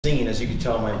Singing, as you can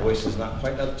tell, my voice is not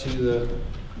quite up to the...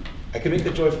 I can make the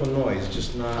joyful noise,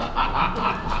 just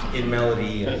not in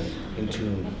melody and in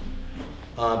tune.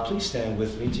 Please stand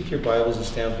with me. Take your Bibles and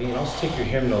stand with me, and also take your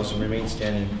hymnals and remain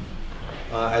standing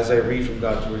as I read from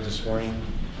God's Word this morning.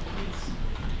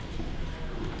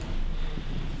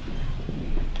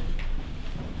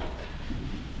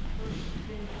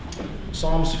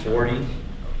 Psalms 40.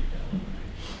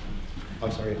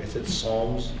 I'm sorry, I said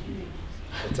Psalms.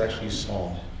 It's actually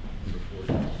Psalm.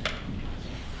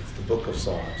 It's the book of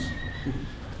Psalms.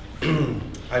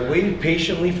 I waited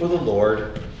patiently for the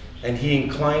Lord, and he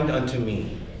inclined unto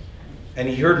me, and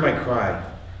he heard my cry.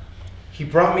 He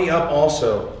brought me up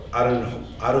also out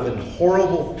of an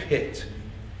horrible pit,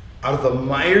 out of the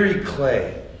miry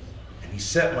clay, and he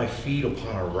set my feet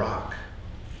upon a rock,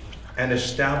 and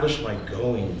established my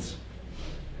goings.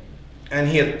 And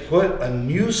he hath put a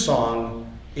new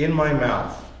song in my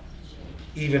mouth,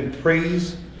 even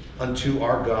praise unto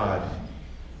our God.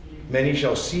 Many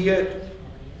shall see it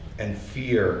and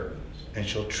fear, and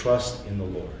shall trust in the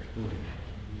Lord.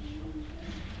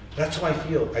 That's how I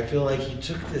feel. I feel like he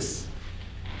took this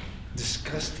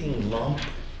disgusting lump,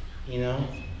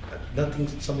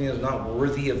 something that's not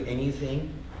worthy of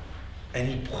anything, and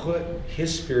he put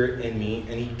his spirit in me,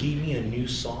 and he gave me a new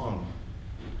song,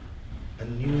 a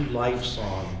new life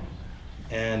song.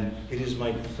 And it is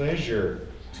my pleasure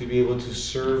to be able to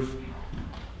serve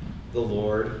the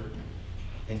Lord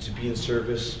and to be in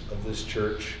service of this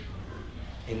church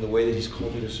in the way that he's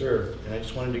called me to serve. And I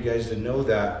just wanted you guys to know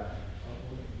that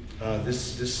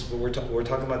this is what we're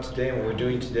talking about today and what we're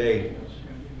doing today.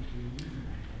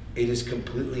 It is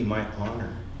completely my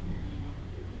honor.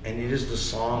 And it is the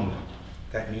song,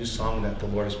 that new song that the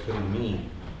Lord has put in me.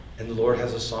 And the Lord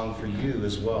has a song for you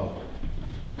as well.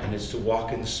 And it's to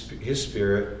walk in his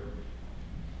spirit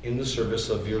in the service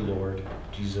of your Lord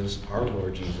Jesus, our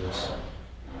Lord Jesus.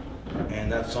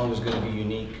 And that song is going to be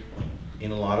unique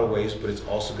in a lot of ways, but it's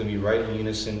also going to be right in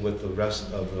unison with the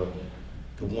rest of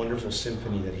the wonderful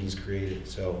symphony that he's created.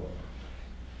 So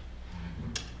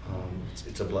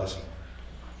it's a blessing.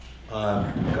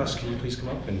 Gus, can you please come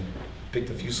up and pick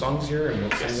the few songs here and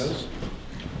we'll sing those?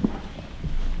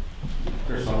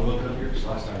 There's a song we'll come here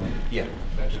last time. Yeah.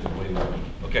 That took way more.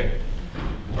 Okay.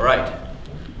 All right.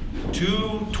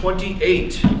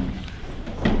 228.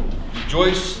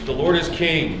 Rejoice, the Lord is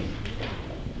King.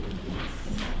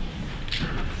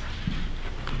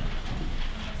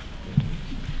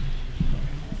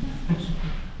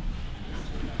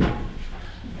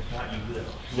 If not, you will.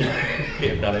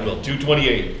 If not, I will.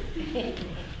 228.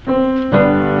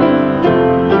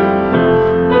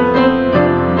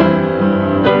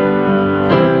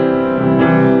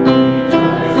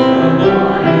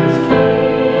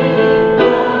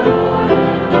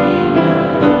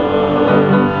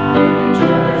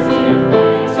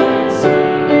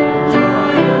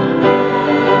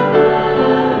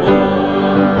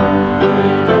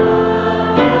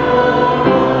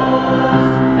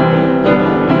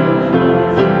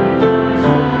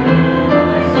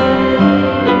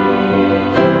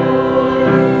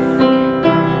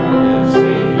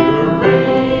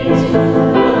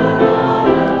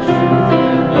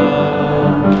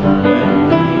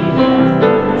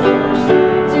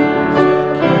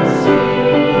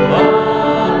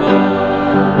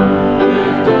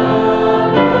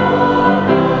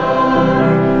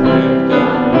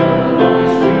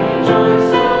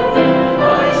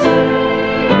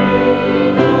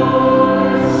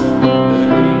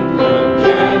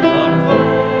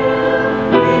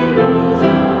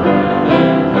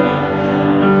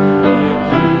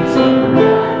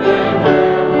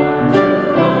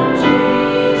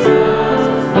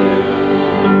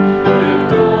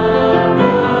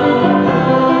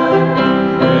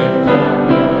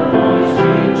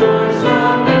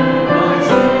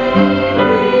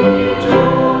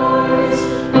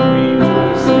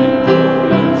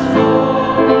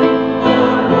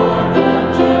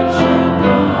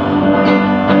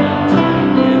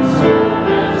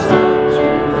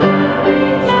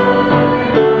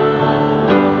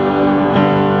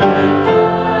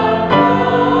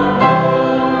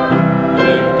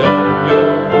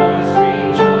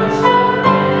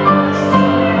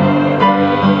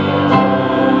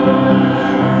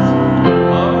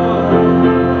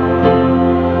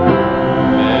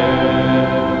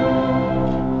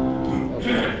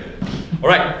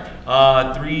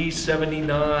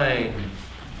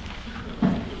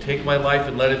 Take my life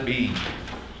and let it be.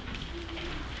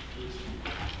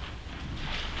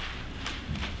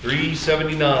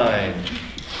 379.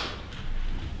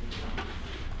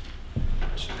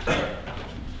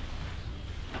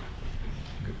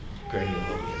 Granny will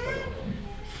help me if I don't know.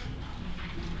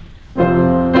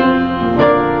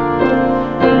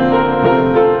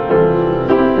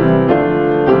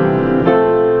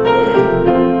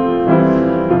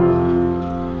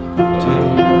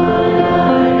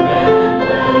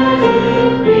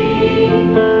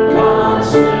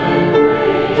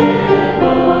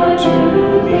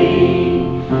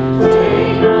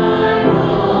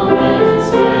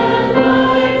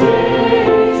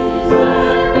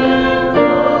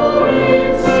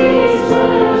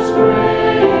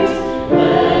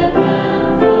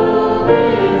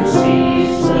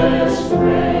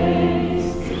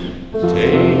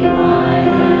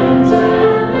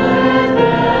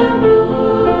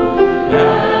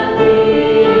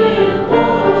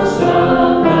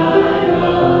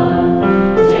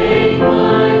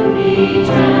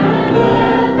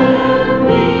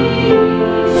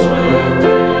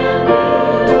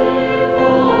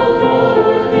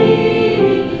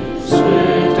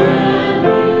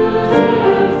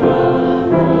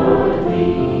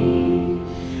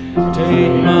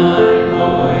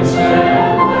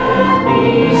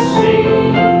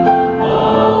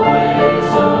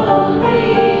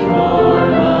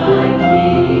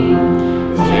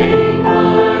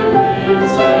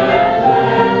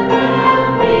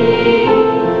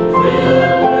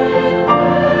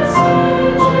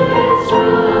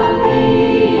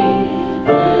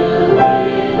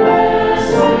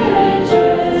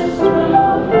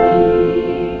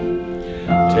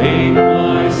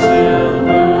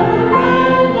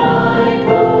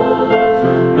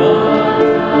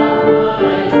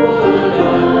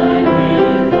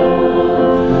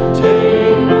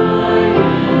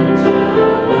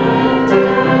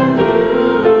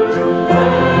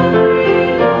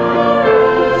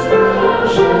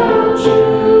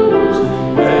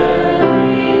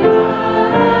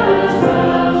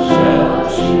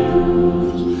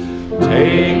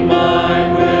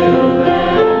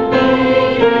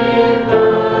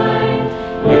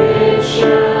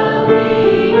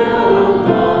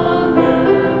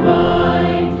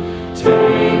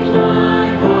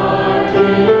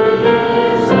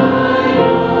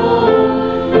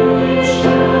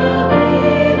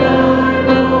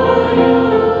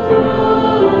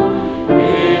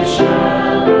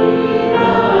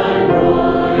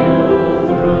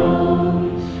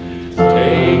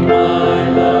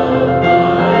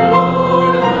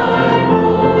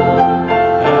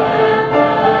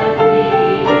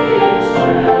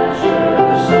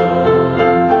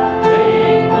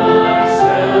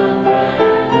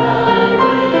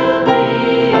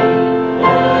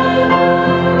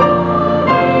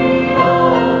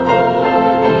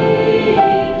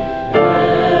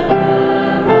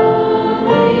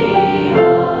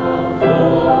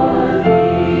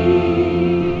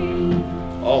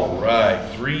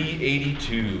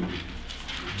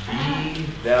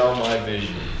 now my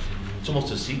vision. It's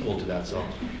almost a sequel to that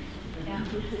song. Yeah.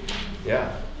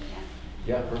 Yeah.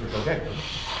 Yeah, perfect. Okay.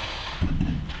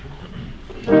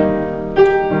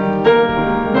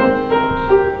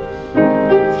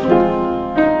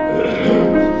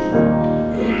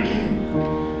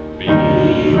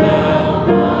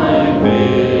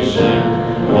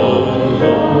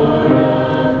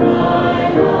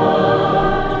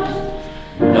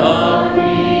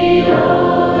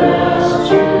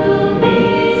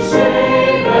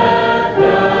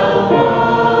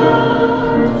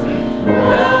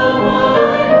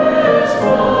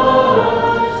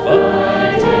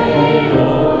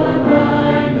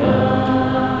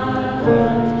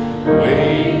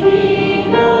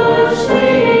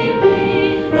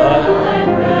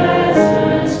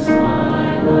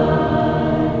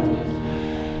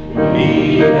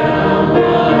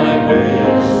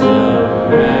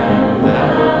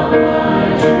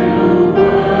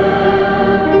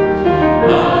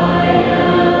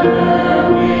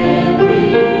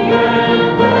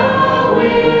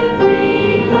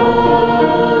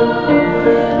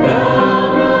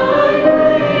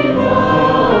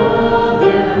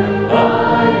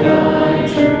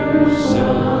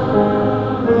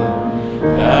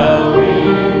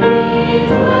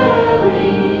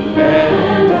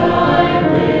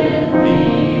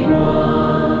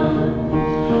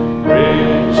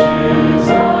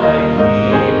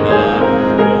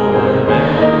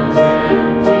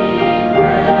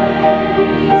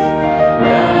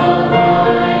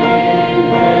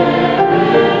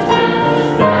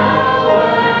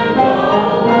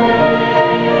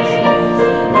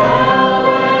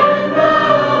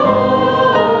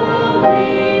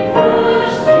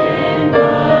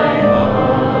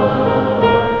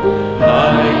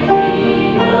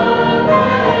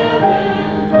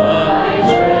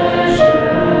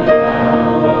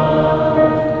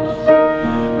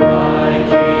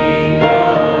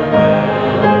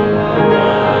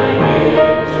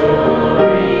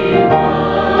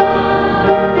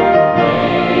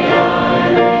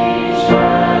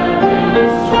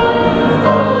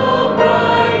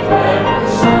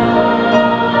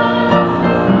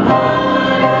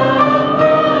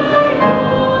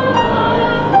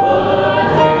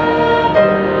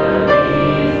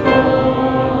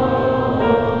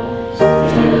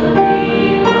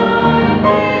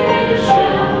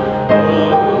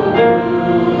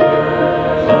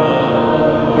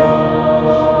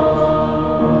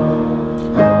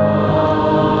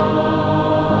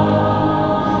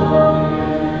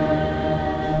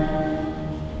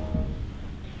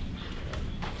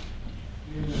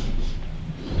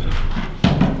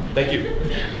 Thank you.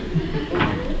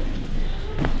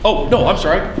 Oh, no, I'm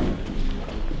sorry.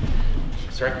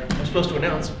 Sorry, I'm supposed to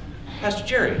announce. Pastor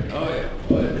Jerry. Oh, yeah.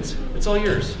 What? It's all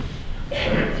yours.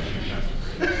 Thanks,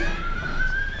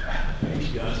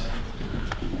 Gus.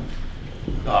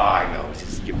 Oh, I know. He's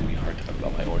just giving me a hard time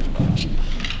about my orange pouch.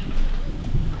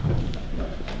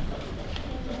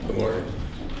 Good morning.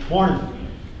 Morning.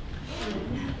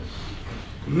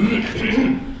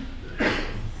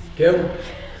 Kim,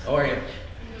 how are you?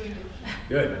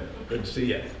 Good. Good to see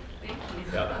you.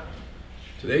 Yeah.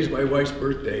 Today's my wife's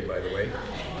birthday, by the way.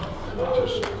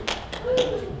 Just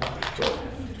so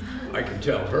I can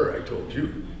tell her I told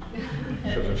you.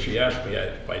 Because if she asked me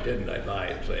if I didn't, I'd lie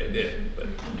and say I did. But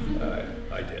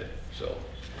I did. So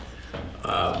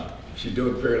she's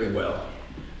doing fairly well.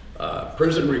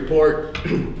 Prison report.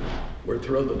 We're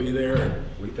thrilled to be there, and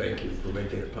we thank you for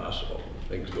making it possible.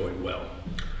 Things going well.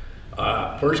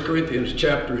 1 Corinthians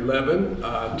chapter 11,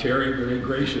 Terry very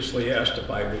graciously asked if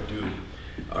I would do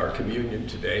our communion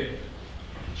today.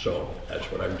 So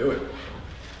that's what I'm doing.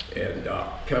 And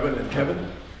Kevin and Kevin,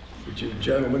 would you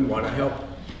gentlemen want to help?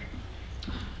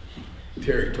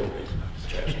 Terry told me.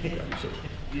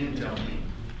 You didn't tell me.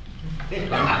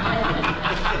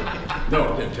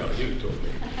 No, I didn't tell you, he told me.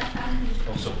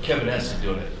 Oh, so Kevin S. is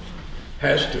doing it.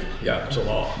 Has to, yeah, it's a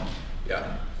law.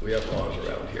 Yeah, we have laws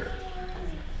around here.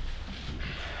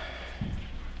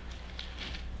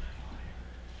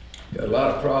 Got a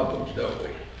lot of problems, don't we?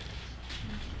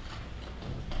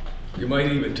 You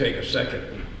might even take a second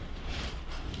and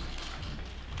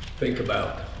think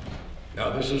about, now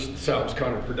this sounds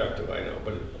counterproductive, I know,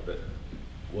 but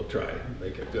we'll try and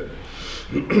make it good.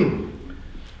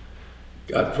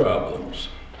 Got problems,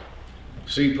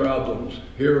 see problems,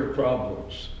 hear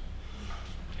problems,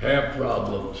 have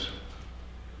problems,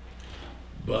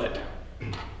 but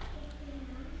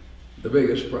the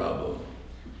biggest problem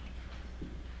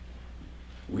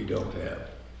we don't have,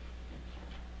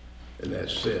 and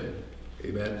that's sin.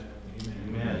 Amen?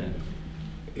 Amen.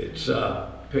 It's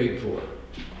paid for.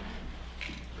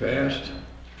 Past,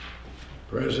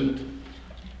 present,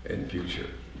 and future.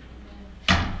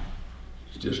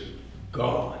 It's just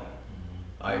gone.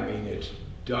 I mean, it's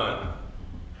done.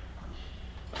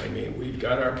 I mean, we've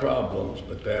got our problems,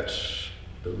 but that's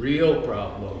the real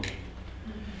problem.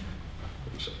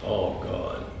 It's all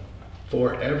gone.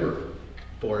 Forever.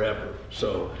 Forever.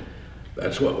 So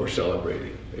that's what we're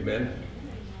celebrating. Amen?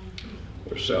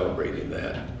 We're celebrating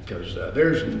that because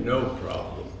there's no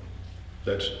problem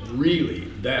that's really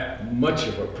that much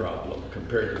of a problem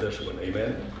compared to this one.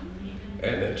 Amen?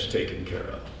 And it's taken care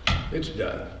of. It's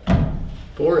done.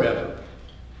 Forever.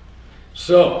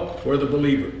 So, for the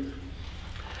believer,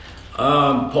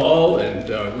 Paul, and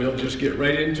we'll just get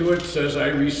right into it, says, I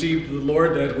received the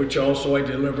Lord that which also I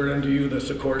delivered unto you.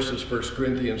 This, of course, is 1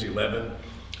 Corinthians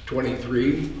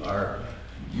 11:23, our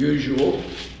usual,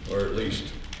 or at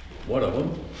least one of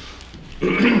them,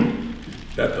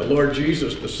 that the Lord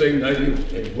Jesus, the same night in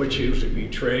which he was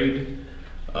betrayed,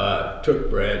 took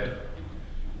bread.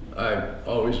 I'm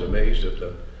always amazed at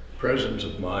the presence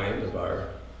of mind of our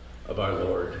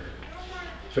Lord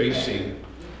facing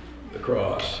the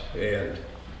cross, and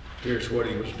here's what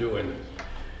he was doing.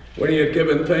 When he had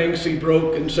given thanks, he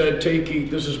broke and said, Take,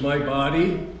 eat, this is my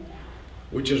body,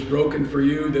 which is broken for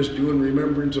you. This do in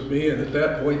remembrance of me. And at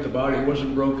that point, the body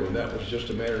wasn't broken. That was just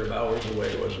a matter of hours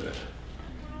away, wasn't it?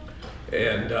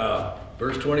 And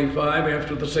verse 25,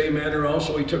 after the same manner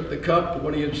also he took the cup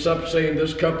when he had supped, saying,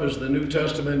 This cup is the New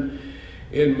Testament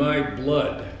in my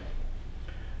blood.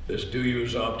 This do you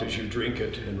as oft as you drink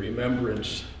it in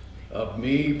remembrance of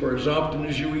me. For as often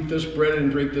as you eat this bread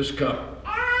and drink this cup,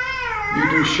 you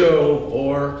do show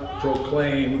or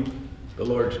proclaim the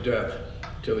Lord's death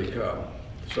till he come.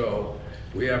 So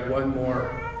we have one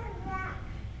more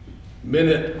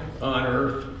minute on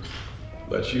earth.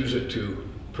 Let's use it to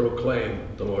proclaim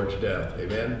the Lord's death.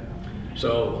 Amen?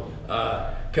 So,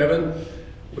 Kevin,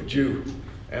 would you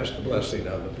ask the blessing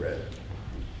on the bread?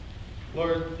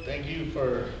 Lord, thank you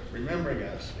for remembering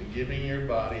us and giving your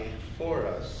body for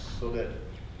us so that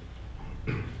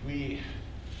we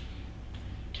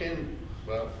can,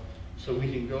 so we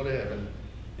can go to heaven.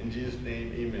 In Jesus'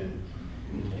 name, amen.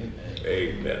 Amen.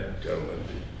 Amen, gentlemen.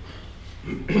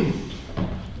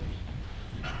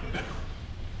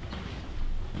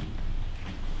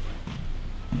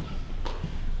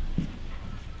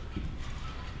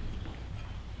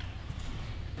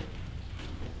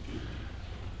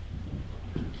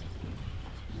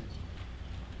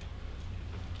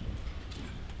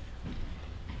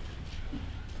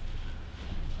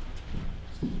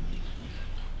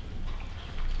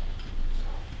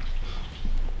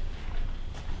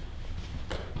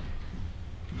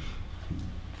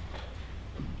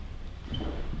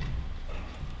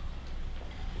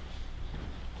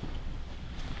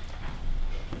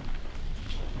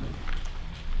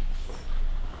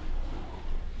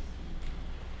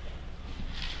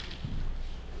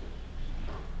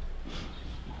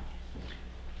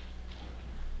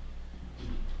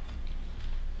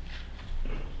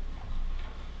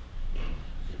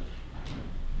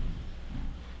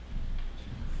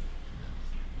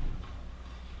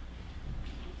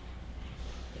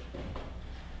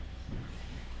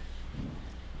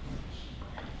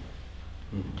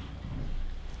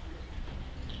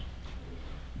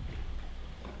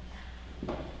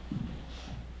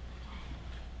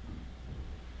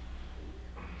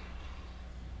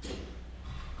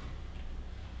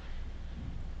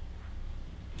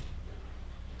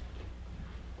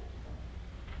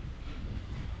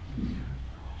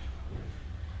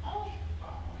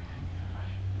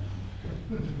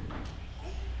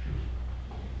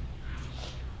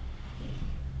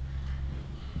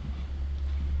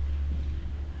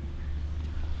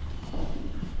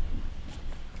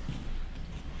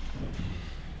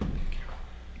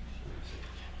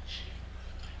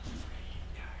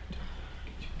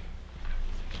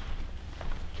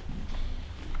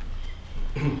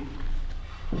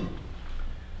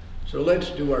 So let's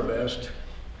do our best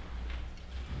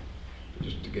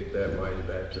just to get that mind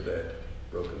back to that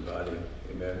broken body,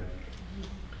 amen,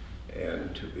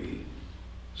 and to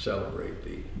celebrate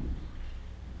the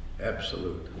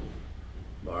absolute,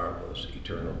 marvelous,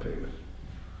 eternal payment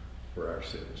for our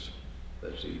sins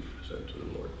that he sent to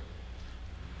the Lord.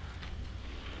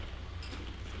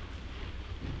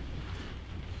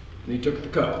 And he took the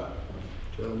cup.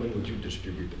 Gentlemen, would you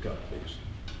distribute the cup, please?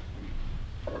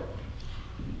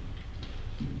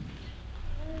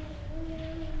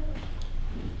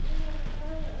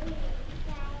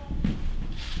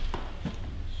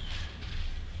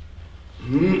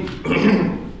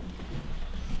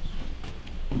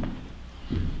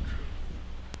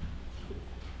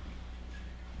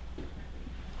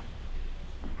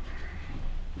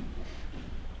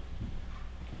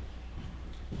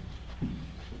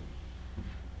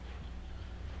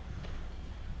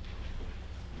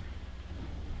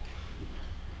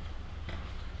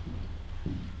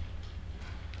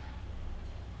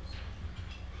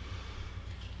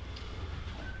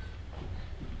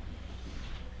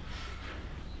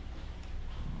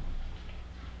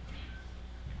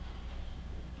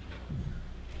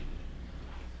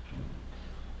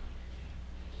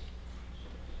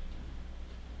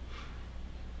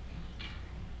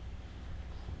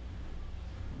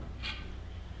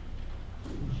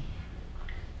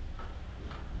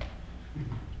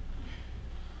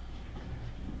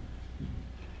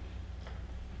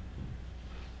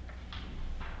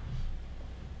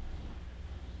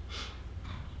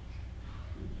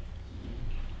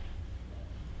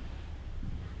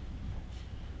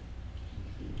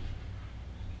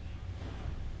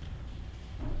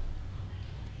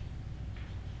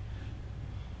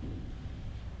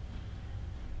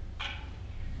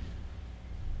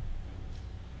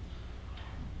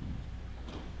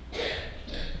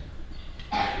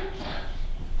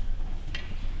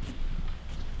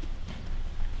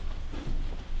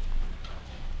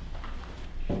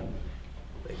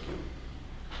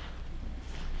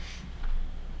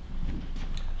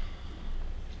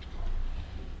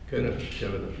 Kevin,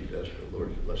 if you'd ask for the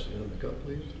Lord's blessing on the cup,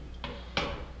 please.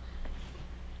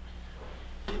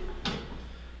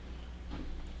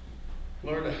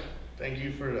 Lord, thank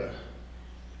you for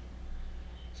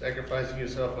sacrificing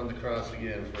yourself on the cross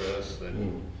again for us. That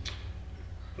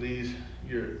please,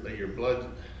 let your blood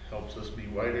helps us be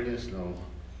whiter than snow.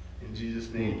 In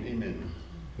Jesus' name, amen.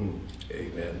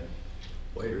 Amen.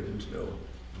 Whiter than snow,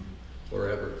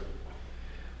 forever.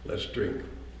 Let's drink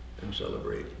and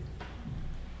celebrate.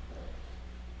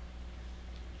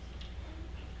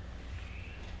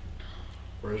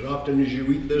 For as often as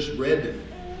you eat this bread and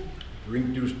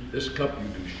drink this cup, you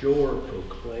do show or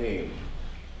proclaim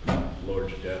the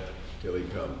Lord's death till he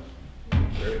come.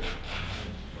 Right?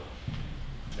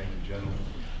 Thank you, gentlemen.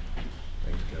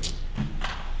 Thanks, Kevin.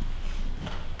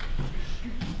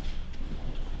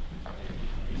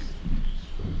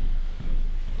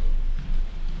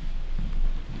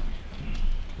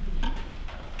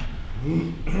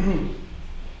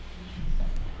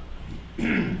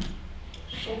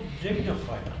 So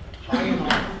dignified, high and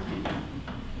high.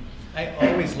 I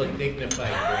always look dignified,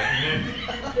 Greg.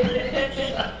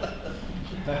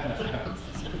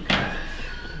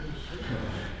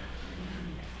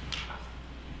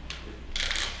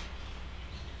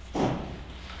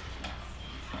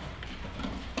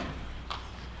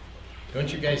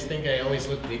 Don't you guys think I always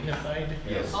look dignified?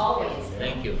 Yes. Always.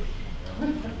 Thank you.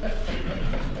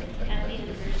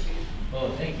 Oh,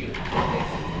 thank you.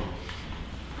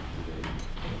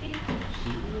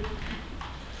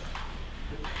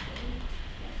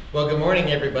 Well, good morning,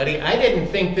 everybody. I didn't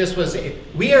think this was...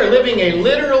 We are living a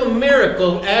literal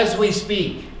miracle as we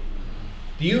speak.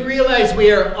 Do you realize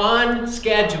we are on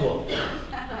schedule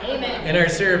Amen. in our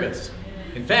service?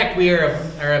 In fact, we are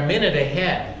a minute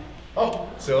ahead. Oh,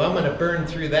 So I'm going to burn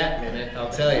through that minute,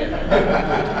 I'll tell you.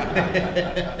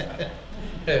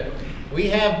 We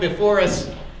have before us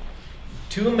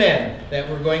two men that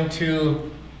we're going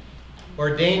to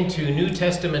ordain to New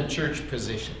Testament church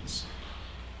positions.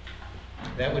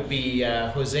 That would be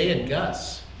Jose and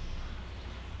Gus.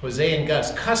 Jose and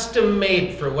Gus, custom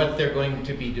made for what they're going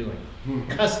to be doing.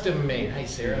 Custom made. Hi,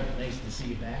 Sarah. Nice to see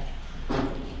you back.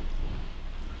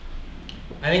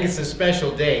 I think it's a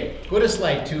special day. Go to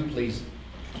slide 2, please.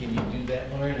 Can you do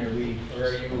that, Lauren?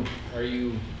 Are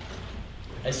you?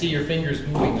 I see your fingers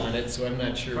moving on it, so I'm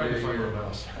not sure Trying where to find my you're.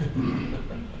 mouse.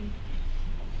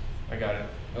 I got it.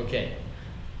 Okay.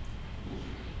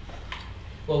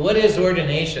 Well, what is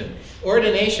ordination?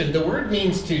 Ordination, the word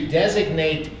means to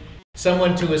designate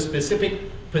someone to a specific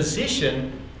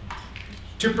position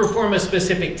to perform a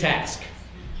specific task.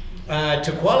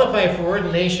 To qualify for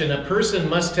ordination, a person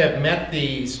must have met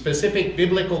the specific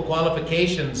biblical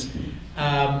qualifications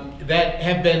that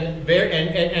have been,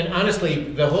 and honestly,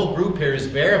 the whole group here is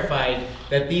verified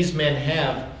that these men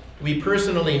have. We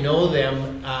personally know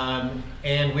them,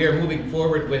 and we are moving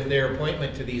forward with their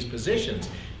appointment to these positions.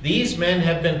 These men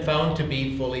have been found to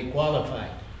be fully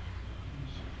qualified.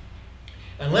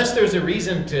 Unless there's a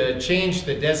reason to change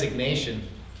the designation,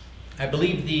 I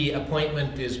believe the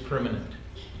appointment is permanent.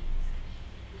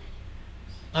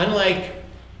 Unlike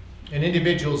an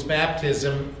individual's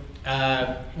baptism,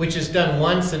 which is done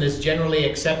once and is generally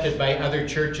accepted by other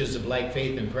churches of like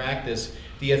faith and practice,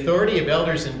 the authority of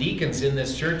elders and deacons in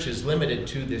this church is limited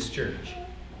to this church.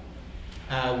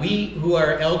 We who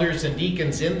are elders and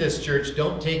deacons in this church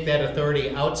don't take that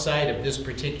authority outside of this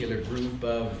particular group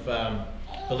of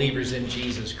believers in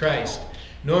Jesus Christ,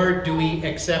 nor do we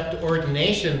accept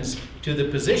ordinations to the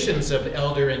positions of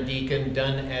elder and deacon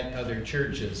done at other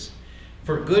churches.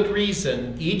 For good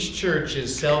reason, each church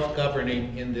is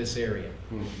self-governing in this area.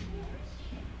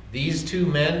 These two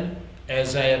men,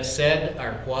 as I have said,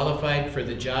 are qualified for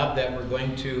the job that we're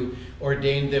going to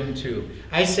ordain them to.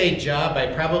 I say job,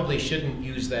 I probably shouldn't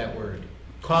use that word.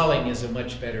 Calling is a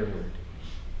much better word.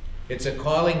 It's a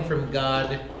calling from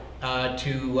God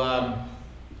to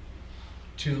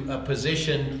a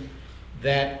position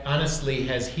that honestly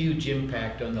has huge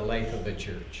impact on the life of a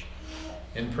church.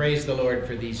 And praise the Lord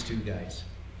for these two guys.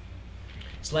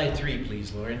 Slide 3,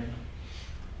 please, Lauren.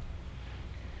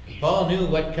 Paul knew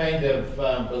what kind of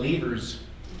believers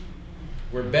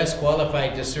were best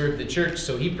qualified to serve the church,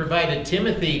 so he provided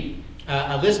Timothy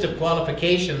a list of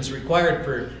qualifications required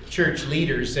for church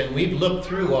leaders, and we've looked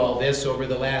through all this over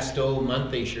the last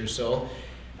month-ish or so.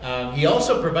 He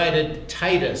also provided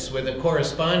Titus with a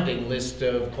corresponding list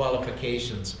of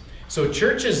qualifications. So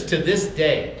churches to this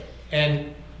day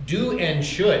do and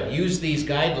should use these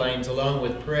guidelines along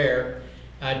with prayer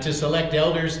to select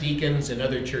elders, deacons, and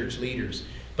other church leaders.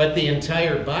 But the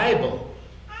entire Bible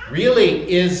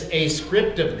really is a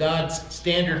script of God's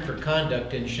standard for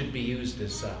conduct and should be used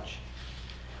as such.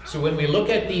 So when we look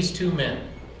at these two men,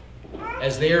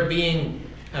 as they are being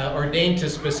ordained to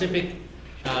specific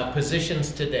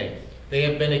positions today, they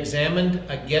have been examined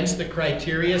against the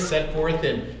criteria set forth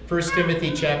in 1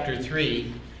 Timothy chapter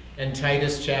 3 and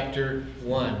Titus chapter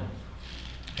 1,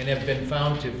 and have been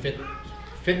found to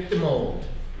fit the mold.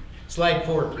 Slide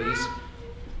 4, please.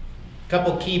 A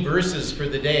couple key verses for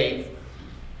the day.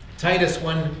 Titus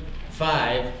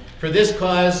 1:5. For this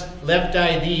cause left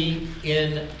I thee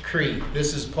in Crete.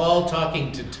 This is Paul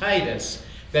talking to Titus,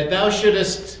 that thou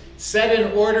shouldest set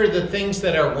in order the things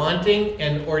that are wanting,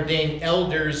 and ordain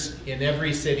elders in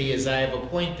every city as I have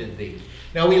appointed thee.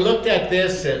 Now we looked at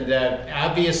this, and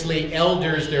obviously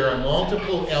elders, there are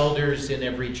multiple elders in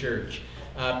every church.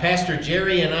 Pastor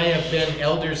Jerry and I have been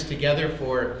elders together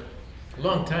for a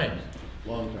long time.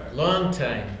 Long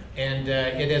time. And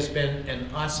it has been an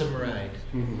awesome ride.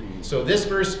 So this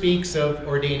verse speaks of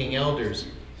ordaining elders.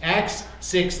 Acts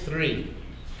 6:3.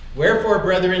 Wherefore,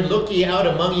 brethren, look ye out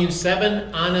among you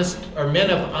 7 honest, or men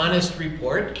of honest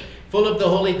report, full of the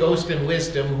Holy Ghost and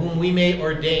wisdom, whom we may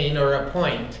ordain or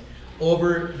appoint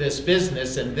over this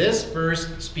business. And this verse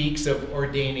speaks of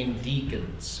ordaining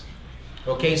deacons.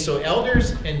 Okay, so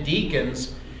elders and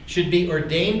deacons should be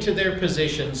ordained to their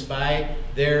positions by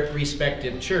their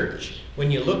respective church.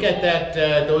 When you look at that,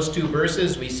 those two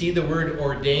verses, we see the word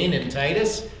ordain in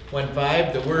Titus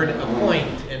 1:5, the word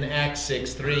appoint in Acts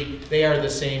 6:3. They are the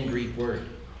same Greek word.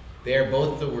 They are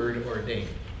both the word ordain.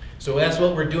 So that's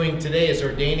what we're doing today, is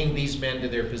ordaining these men to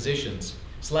their positions.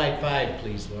 Slide 5,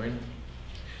 please, Lauren.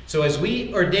 So as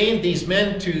we ordain these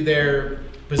men to their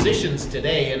positions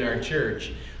today in our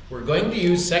church, we're going to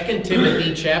use 2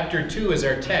 Timothy chapter 2 as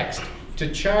our text to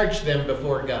charge them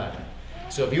before God.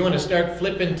 So if you want to start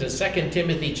flipping to 2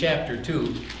 Timothy chapter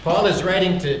 2, Paul is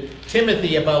writing to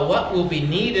Timothy about what will be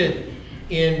needed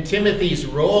in Timothy's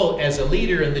role as a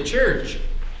leader in the church.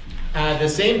 The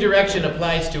same direction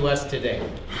applies to us today.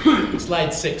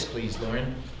 Slide 6, please,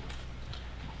 Lauren.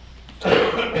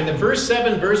 In the first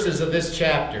 7 verses of this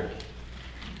chapter,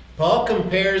 Paul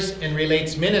compares and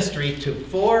relates ministry to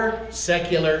 4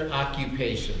 secular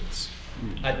occupations: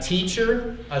 a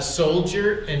teacher, a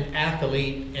soldier, an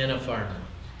athlete, and a farmer.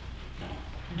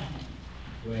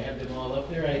 Do I have them all up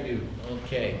there? I do.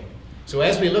 Okay. So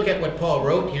as we look at what Paul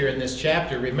wrote here in this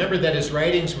chapter, remember that his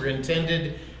writings were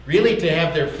intended really to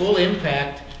have their full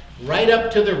impact right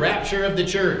up to the rapture of the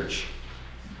church.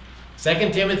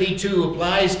 2 Timothy 2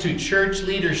 applies to church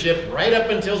leadership right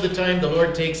up until the time the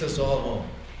Lord takes us all home.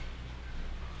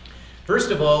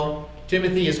 First of all,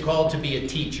 Timothy is called to be a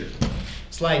teacher.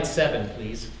 Slide 7,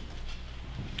 please.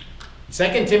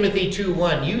 2 Timothy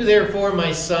 2:1. You therefore,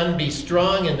 my son, be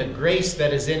strong in the grace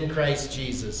that is in Christ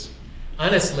Jesus.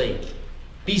 Honestly,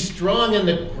 be strong in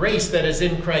the grace that is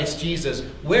in Christ Jesus.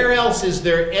 Where else is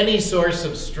there any source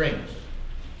of strength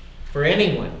for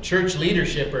anyone, church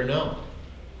leadership or no?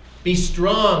 Be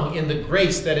strong in the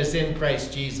grace that is in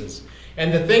Christ Jesus.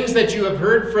 And the things that you have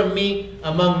heard from me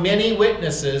among many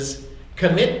witnesses,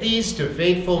 commit these to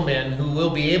faithful men who will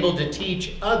be able to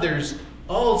teach others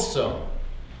also.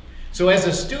 So as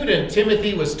a student,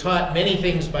 Timothy was taught many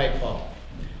things by Paul.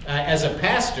 As a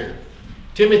pastor,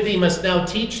 Timothy must now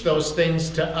teach those things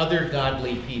to other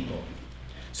godly people.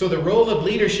 So the role of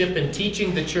leadership in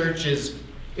teaching the church is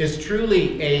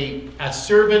truly a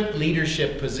servant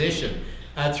leadership position.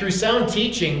 Through sound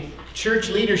teaching, church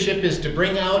leadership is to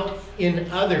bring out in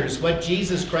others what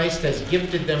Jesus Christ has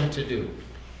gifted them to do,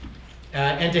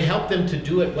 and to help them to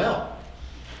do it well.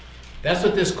 That's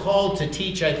what this call to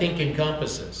teach, I think,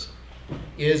 encompasses,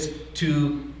 is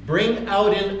to bring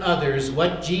out in others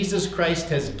what Jesus Christ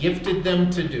has gifted them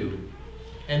to do,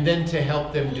 and then to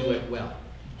help them do it well.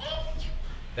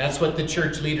 That's what the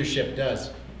church leadership does.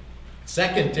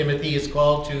 2 Timothy is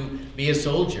called to be a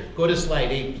soldier. Go to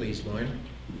slide 8, please, Lauren.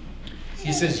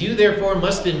 He says, you therefore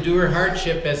must endure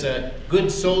hardship as a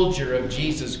good soldier of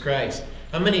Jesus Christ.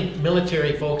 How many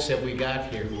military folks have we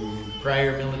got here?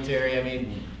 Prior military, I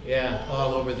mean, yeah,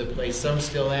 all over the place. Some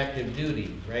still active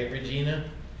duty, right, Regina?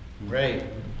 Right.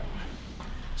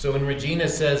 So when Regina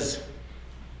says,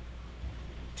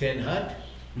 tin hut,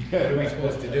 what are we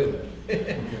supposed to do?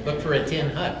 Look for a tin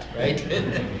hut, right?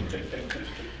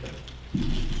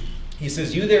 He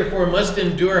says, you therefore must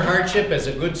endure hardship as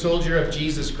a good soldier of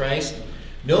Jesus Christ.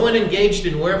 No one engaged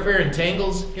in warfare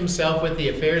entangles himself with the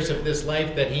affairs of this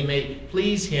life, that he may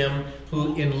please him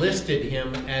who enlisted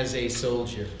him as a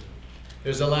soldier.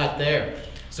 There's a lot there.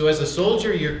 So as a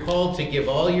soldier, you're called to give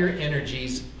all your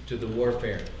energies to the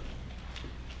warfare.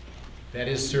 That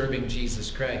is serving Jesus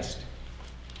Christ.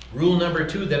 Rule number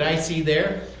 2 that I see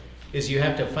there is you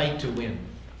have to fight to win.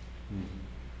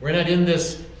 We're not in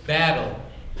this battle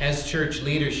as church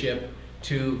leadership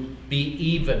to be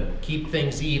even, keep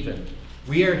things even.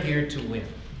 We are here to win.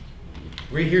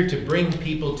 We're here to bring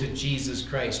people to Jesus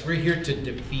Christ. We're here to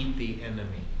defeat the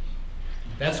enemy.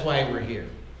 That's why we're here.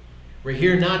 We're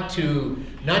here not to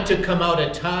come out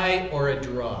a tie or a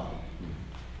draw.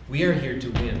 We are here to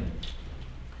win.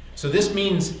 So this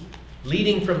means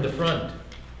leading from the front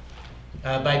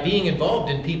by being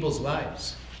involved in people's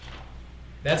lives.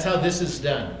 That's how this is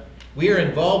done. We are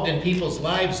involved in people's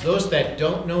lives, those that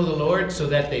don't know the Lord so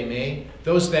that they may,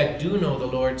 those that do know the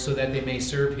Lord so that they may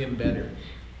serve him better.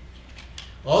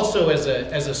 Also, as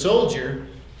a soldier,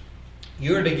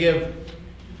 you are to give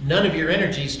none of your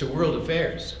energies to world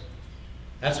affairs.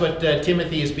 That's what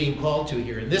Timothy is being called to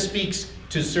here. And this speaks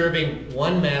to serving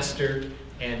one master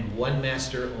and one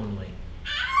master only.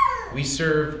 We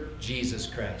serve Jesus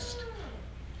Christ.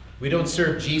 We don't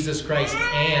serve Jesus Christ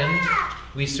and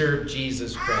we serve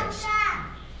Jesus Christ.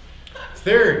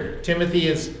 Third, Timothy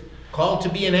is called to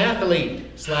be an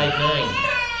athlete. Slide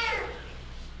 9.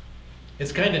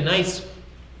 It's kind of nice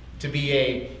to be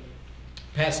a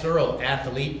pastoral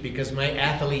athlete because my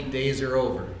athlete days are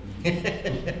over.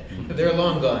 They're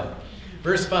long gone.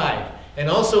 Verse 5. And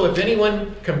also, if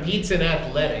anyone competes in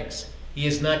athletics, he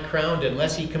is not crowned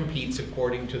unless he competes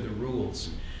according to the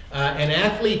rules. An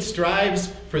athlete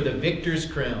strives for the victor's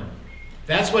crown.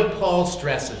 That's what Paul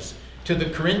stresses. To the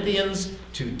Corinthians,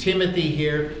 to Timothy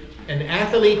here, an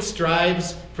athlete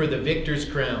strives for the victor's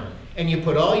crown. And you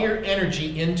put all your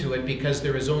energy into it because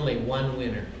there is only one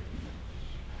winner.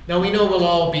 Now we know we'll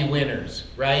all be winners,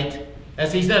 right?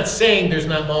 As he's not saying there's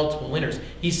not multiple winners.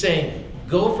 He's saying,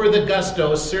 go for the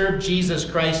gusto, serve Jesus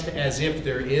Christ as if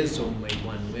there is only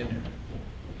one winner.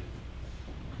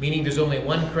 Meaning there's only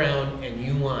one crown and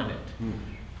you want it.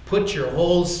 Put your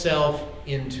whole self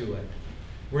into it.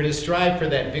 We're to strive for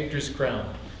that victor's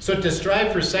crown. So to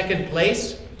strive for second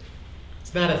place,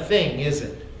 it's not a thing, is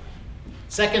it?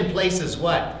 Second place is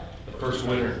what? The first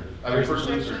winner. I mean, first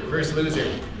loser. First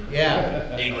loser.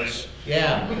 Yeah. English.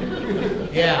 Yeah.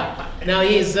 Yeah. Now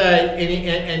he's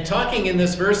and talking in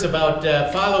this verse about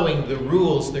following the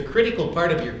rules. The critical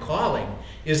part of your calling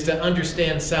is to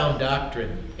understand sound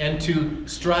doctrine and to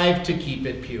strive to keep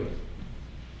it pure.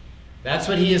 That's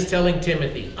what he is telling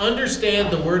Timothy.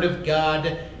 Understand the word of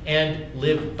God and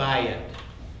live by it.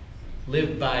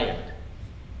 Live by it.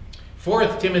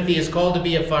 Fourth, Timothy is called to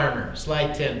be a farmer.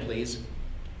 Slide 10, please.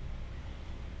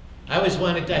 I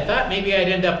thought maybe I'd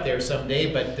end up there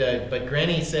someday, but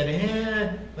Granny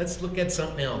said, let's look at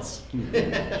something else.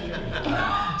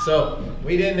 So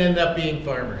we didn't end up being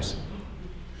farmers.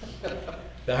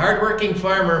 The hardworking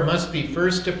farmer must be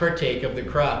first to partake of the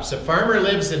crops. A farmer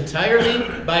lives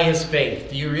entirely by his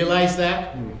faith. Do you realize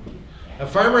that? A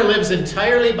farmer lives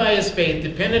entirely by his faith,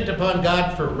 dependent upon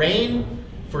God for rain,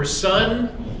 for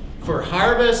sun, for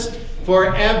harvest,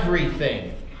 for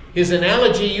everything. His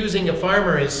analogy using a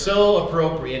farmer is so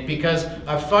appropriate because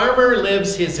a farmer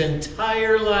lives his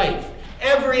entire life,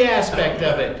 every aspect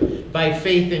of it, by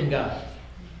faith in God.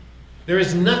 There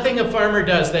is nothing a farmer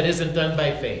does that isn't done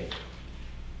by faith.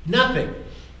 Nothing.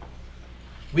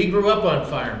 We grew up on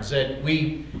farms.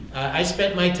 I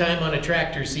spent my time on a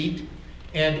tractor seat,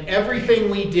 and everything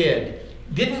we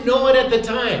didn't know it at the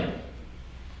time,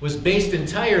 was based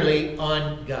entirely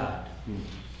on God.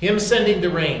 Him sending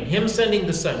the rain, him sending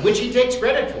the sun, which he takes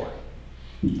credit for.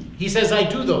 He says, I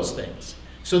do those things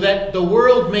so that the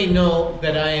world may know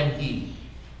that I am he.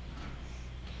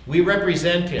 We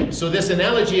represent him. So this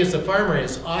analogy as a farmer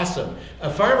is awesome.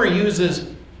 A farmer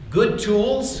uses good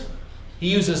tools,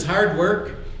 he uses hard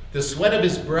work, the sweat of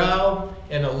his brow,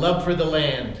 and a love for the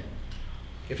land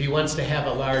if he wants to have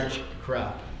a large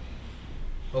crop.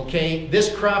 Okay,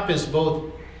 this crop is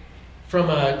both, from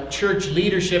a church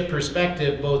leadership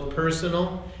perspective, both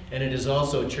personal and it is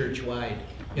also church-wide.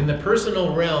 In the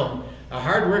personal realm, a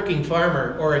hardworking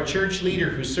farmer or a church leader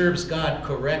who serves God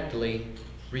correctly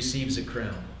receives a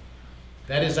crown.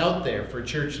 That is out there for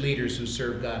church leaders who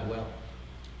serve God well.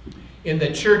 In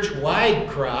the church-wide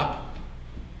crop,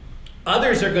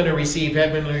 others are going to receive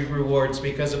heavenly rewards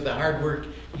because of the hard work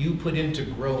you put into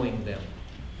growing them.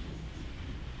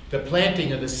 The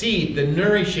planting of the seed, the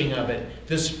nourishing of it,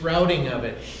 the sprouting of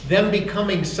it, them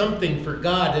becoming something for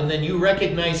God, and then you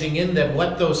recognizing in them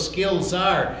what those skills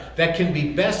are that can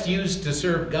be best used to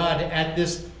serve God at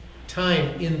this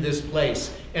time in this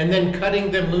place, and then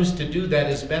cutting them loose to do that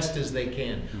as best as they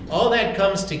can. All that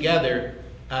comes together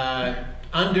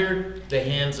under the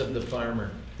hands of the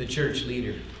farmer, the church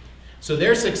leader. So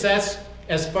their success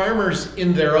as farmers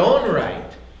in their own right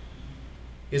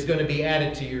is going to be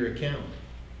added to your account.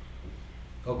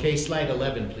 Okay, slide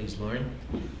 11, please, Lauren.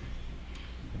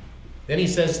 Then he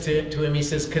says to him, he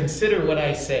says, consider what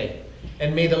I say,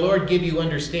 and may the Lord give you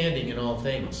understanding in all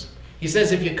things. He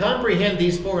says, if you comprehend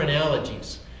these 4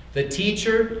 analogies, the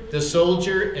teacher, the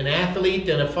soldier, an athlete,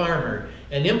 and a farmer,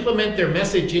 and implement their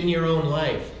message in your own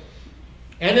life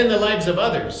and in the lives of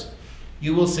others,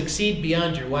 you will succeed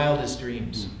beyond your wildest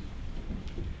dreams.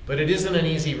 But it isn't an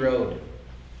easy road.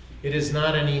 It is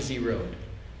not an easy road.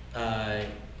 I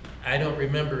don't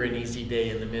remember an easy day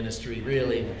in the ministry,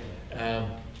 really.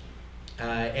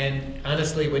 And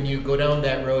honestly, when you go down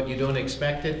that road, you don't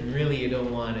expect it, and really you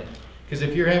don't want it. Because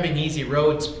if you're having easy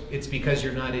roads, it's because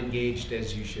you're not engaged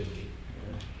as you should be.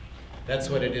 That's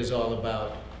what it is all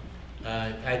about.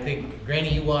 I think,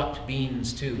 Granny, you walked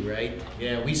beans too, right?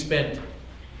 Yeah, we spent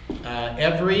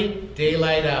every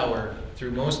daylight hour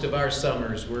through most of our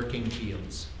summers working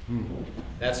fields.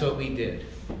 That's what we did.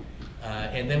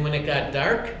 And then when it got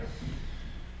dark,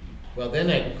 well,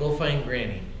 then I'd go find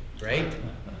Granny, right?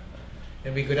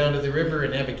 And we'd go down to the river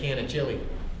and have a can of chili.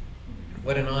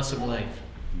 What an awesome life.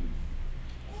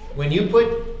 When you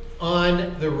put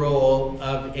on the role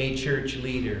of a church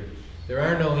leader, there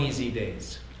are no easy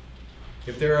days.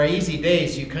 If there are easy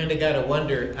days, you kind of got to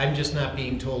wonder, I'm just not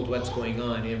being told what's going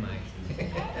on, am I?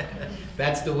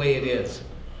 That's the way it is,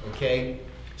 okay?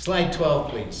 Slide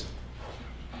 12, please.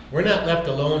 We're not left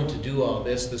alone to do all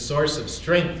this. The source of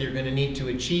strength you're going to need to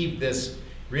achieve this,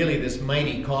 really this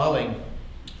mighty calling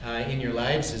in your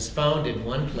lives is found in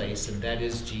one place, and that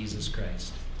is Jesus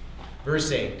Christ.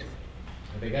 Verse 8.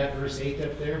 Have I got verse 8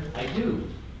 up there? I do.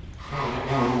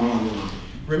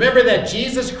 Remember that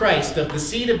Jesus Christ of the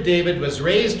seed of David was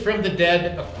raised from the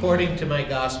dead according to my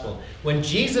gospel. When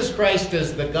Jesus Christ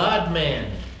as the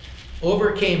God-man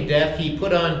overcame death, he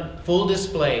put on full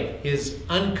display his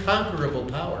unconquerable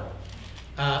power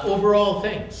over all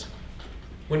things.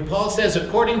 When Paul says,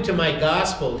 according to my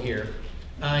gospel here,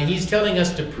 he's telling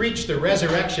us to preach the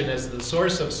resurrection as the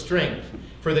source of strength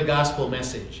for the gospel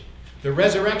message. The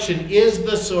resurrection is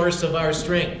the source of our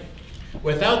strength.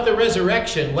 Without the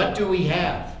resurrection, what do we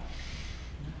have?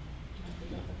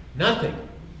 Nothing.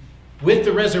 With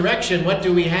the resurrection, what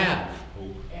do we have?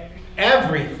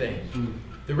 Everything.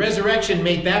 The resurrection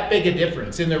made that big a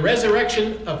difference. In the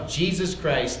resurrection of Jesus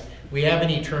Christ, we have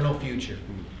an eternal future.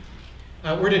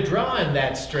 We're to draw on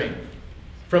that strength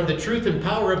from the truth and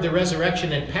power of the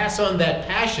resurrection and pass on that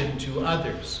passion to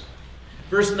others.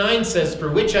 Verse 9 says, for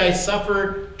which I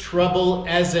suffer trouble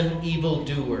as an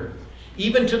evildoer,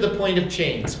 even to the point of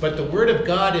chains. But the word of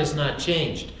God is not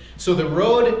changed. So the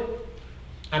road,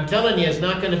 I'm telling you, is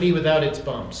not going to be without its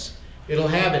bumps. It'll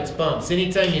have its bumps.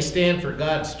 Anytime you stand for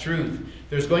God's truth,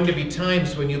 there's going to be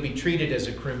times when you'll be treated as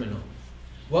a criminal.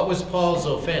 What was Paul's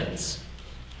offense?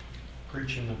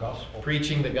 Preaching the gospel.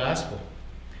 Preaching the gospel.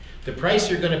 The price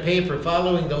you're going to pay for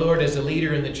following the Lord as a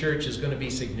leader in the church is going to be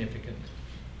significant.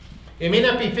 It may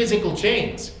not be physical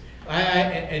chains.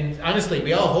 And honestly,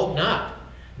 we all hope not.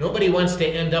 Nobody wants to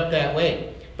end up that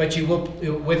way. But you will,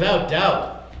 without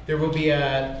doubt, there will be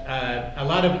a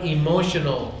lot of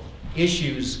emotional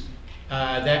issues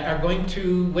that are going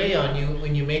to weigh on you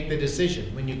when you make the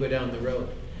decision, when you go down the road.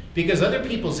 Because other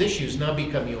people's issues now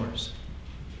become yours.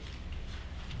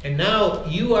 And now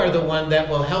you are the one that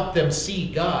will help them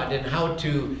see God and how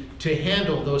to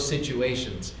handle those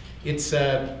situations.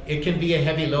 It can be a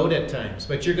heavy load at times,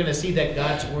 but you're going to see that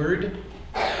God's word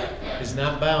is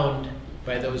not bound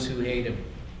by those who hate him.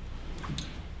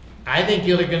 I think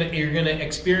you're going to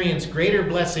experience greater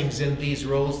blessings in these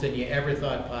roles than you ever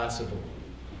thought possible.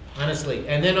 Honestly.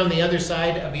 And then on the other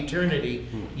side of eternity,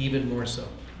 even more so.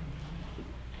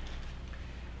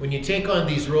 When you take on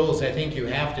these roles, I think you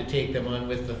have to take them on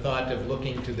with the thought of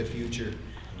looking to the future.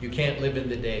 You can't live in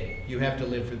the day. You have to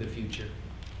live for the future.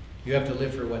 You have to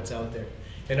live for what's out there.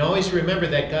 And always remember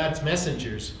that God's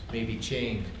messengers may be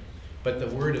chained, but the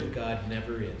word of God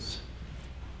never is.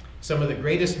 Some of the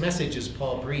greatest messages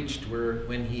Paul preached were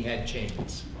when he had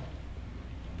chains.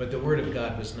 But the word of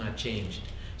God was not chained.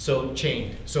 So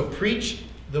preach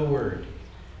the word.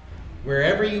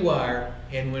 Wherever you are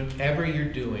and whenever you're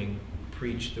doing,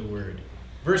 preach the word.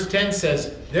 Verse 10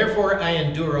 says, therefore I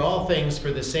endure all things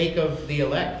for the sake of the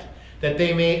elect, that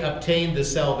they may obtain the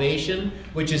salvation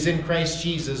which is in Christ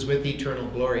Jesus with eternal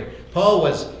glory. Paul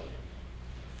was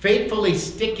faithfully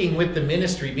sticking with the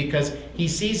ministry because he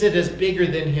sees it as bigger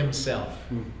than himself.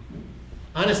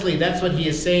 Honestly, that's what he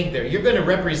is saying there. You're going to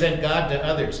represent God to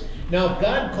others. Now, if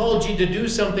God called you to do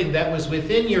something that was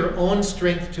within your own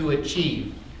strength to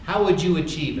achieve, how would you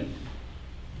achieve it?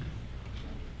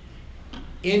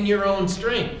 In your own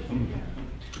strength.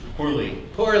 Poorly.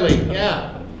 Poorly,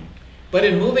 yeah. But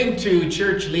in moving to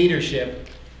church leadership,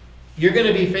 you're going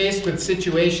to be faced with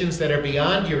situations that are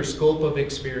beyond your scope of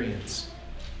experience.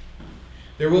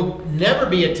 There will never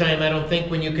be a time, I don't think,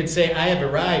 when you could say, I have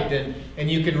arrived, and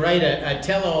you can write a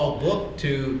tell-all book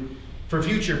for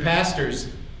future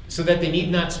pastors so that they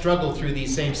need not struggle through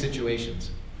these same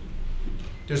situations.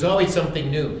 There's always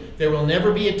something new. There will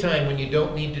never be a time when you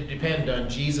don't need to depend on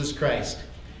Jesus Christ,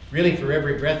 really for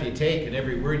every breath you take and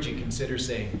every word you consider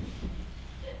saying.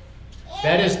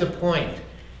 That is the point.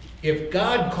 If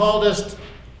God called us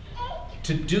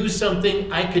to do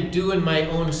something I could do in my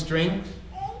own strength,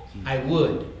 I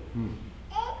would.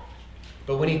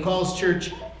 But when he calls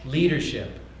church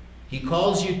leadership, he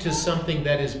calls you to something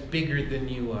that is bigger than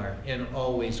you are and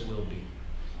always will be.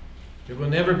 There will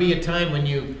never be a time when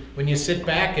you sit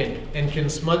back and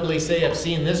can smugly say, I've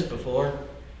seen this before.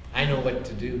 I know what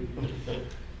to do.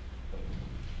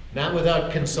 Not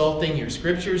without consulting your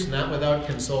scriptures, not without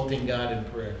consulting God in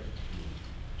prayer.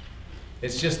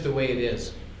 It's just the way it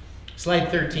is. Slide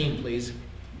 13, please.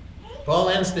 Paul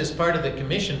ends this part of the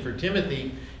commission for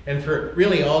Timothy and for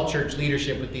really all church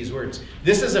leadership with these words.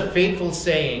 This is a faithful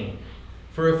saying,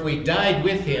 for if we died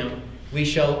with him, we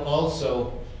shall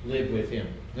also live with him.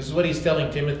 This is what he's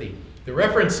telling Timothy. The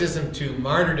reference isn't to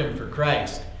martyrdom for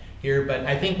Christ here, but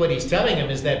I think what he's telling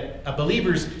him is that a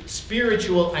believer's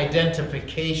spiritual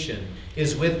identification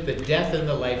is with the death and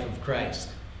the life of Christ.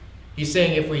 He's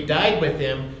saying if we died with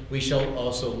him, we shall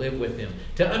also live with him.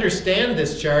 To understand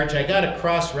this charge, I got a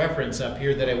cross-reference up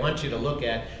here that I want you to look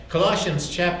at. Colossians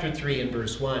chapter 3 and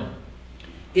verse 1.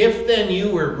 If then you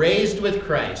were raised with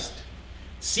Christ,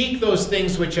 seek those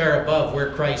things which are above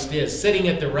where Christ is, sitting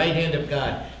at the right hand of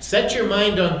God. Set your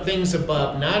mind on things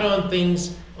above, not on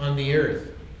things on the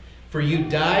earth. For you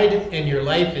died, and your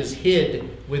life is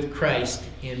hid with Christ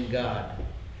in God.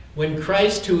 When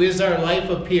Christ, who is our life,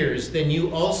 appears, then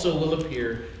you also will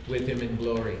appear with him in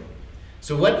glory.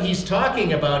 So what he's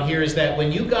talking about here is that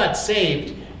when you got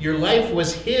saved, your life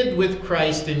was hid with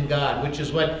Christ in God, which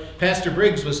is what Pastor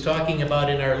Briggs was talking about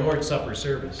in our Lord's Supper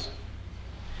service.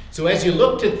 So as you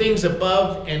look to things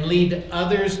above and lead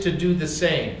others to do the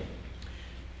same,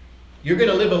 you're going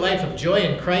to live a life of joy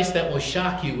in Christ that will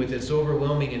shock you with its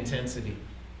overwhelming intensity.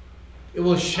 It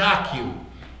will shock you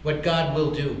what God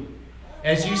will do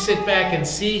as you sit back and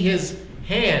see his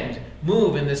hand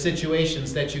move in the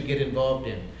situations that you get involved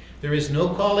in. There is no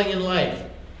calling in life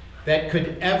that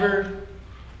could ever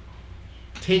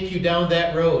take you down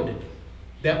that road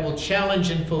that will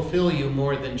challenge and fulfill you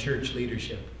more than church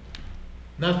leadership.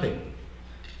 Nothing.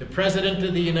 The President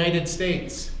of the United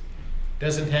States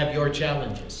doesn't have your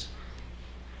challenges.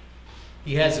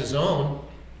 He has his own.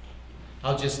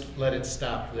 I'll just let it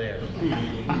stop there.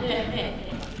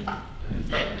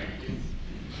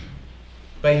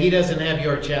 But he doesn't have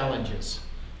your challenges.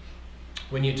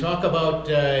 When you talk about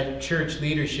church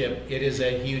leadership, it is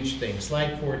a huge thing.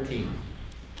 Slide 14.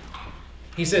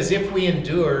 He says, if we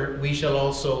endure, we shall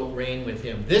also reign with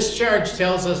him. This charge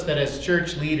tells us that as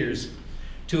church leaders,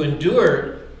 to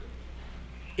endure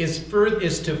is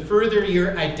to further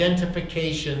your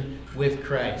identification with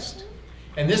Christ.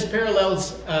 And this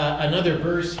parallels another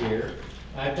verse here.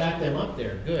 I've got them up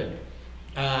there. Good.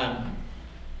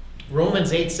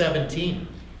 Romans 8:17.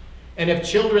 And if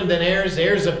children, then heirs,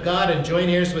 heirs of God, and joint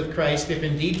heirs with Christ, if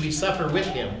indeed we suffer with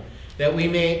him, that we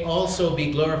may also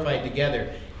be glorified together.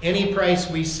 Any price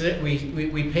we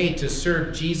pay to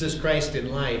serve Jesus Christ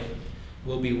in life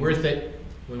will be worth it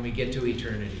when we get to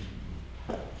eternity.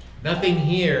 Nothing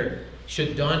here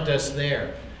should daunt us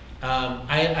there.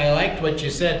 I liked what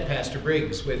you said, Pastor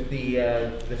Briggs, with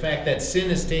the fact that sin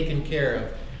is taken care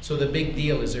of, so the big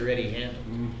deal is already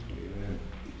handled.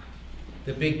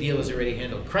 The big deal is already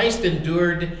handled. Christ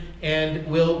endured and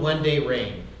will one day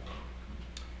reign.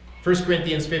 1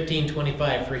 Corinthians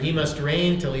 15:25, for he must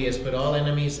reign till he has put all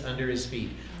enemies under his feet.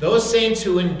 Those saints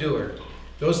who endure,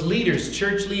 those leaders,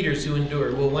 church leaders who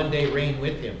endure, will one day reign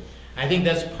with him. I think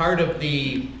that's part of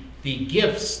the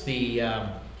gifts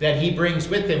that he brings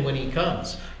with him when he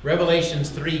comes. Revelations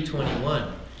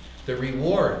 3:21, the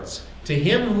rewards. To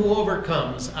him who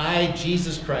overcomes, I,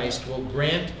 Jesus Christ, will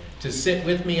grant to sit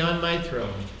with me on my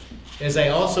throne, as I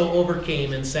also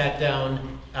overcame and sat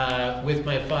down with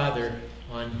my Father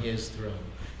on his throne.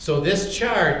 So this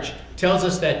charge tells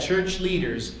us that church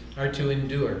leaders are to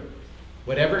endure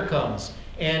whatever comes,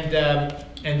 and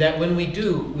that when we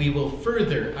do, we will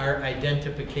further our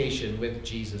identification with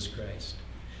Jesus Christ.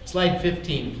 Slide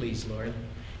 15, please, Lauren.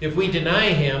 If we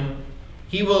deny him,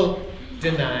 he will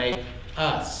deny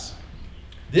us.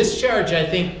 This charge, I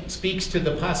think, speaks to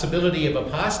the possibility of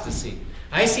apostasy.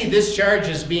 I see this charge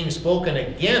as being spoken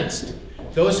against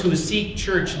those who seek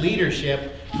church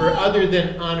leadership for other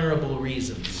than honorable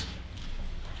reasons.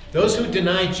 Those who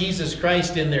deny Jesus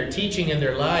Christ in their teaching and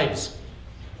their lives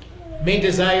may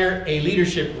desire a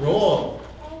leadership role,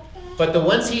 but the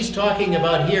ones he's talking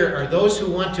about here are those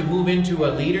who want to move into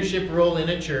a leadership role in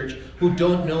a church who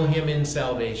don't know him in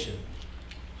salvation.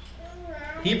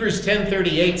 Hebrews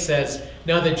 10:38 says,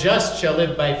 "Now the just shall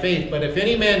live by faith, but if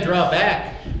any man draw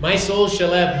back, my soul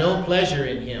shall have no pleasure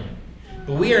in him.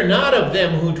 But we are not of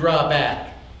them who draw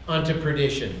back unto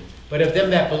perdition, but of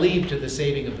them that believe to the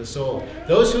saving of the soul."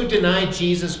 Those who deny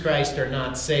Jesus Christ are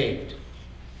not saved.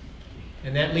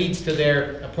 And that leads to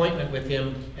their appointment with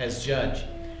him as judge.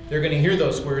 They're going to hear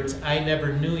those words, "I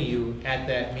never knew you," at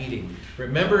that meeting.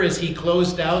 Remember, as he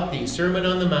closed out the Sermon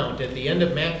on the Mount at the end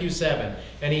of Matthew 7,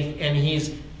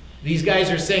 these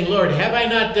guys are saying, "Lord, have I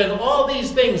not done all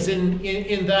these things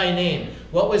in thy name?"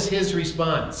 What was his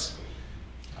response?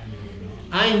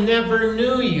 "I never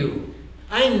knew you.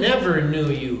 I never knew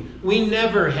you." We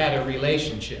never had a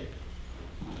relationship.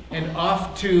 And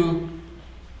off to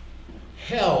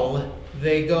hell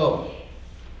they go.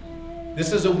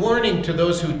 This is a warning to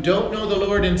those who don't know the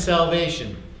Lord in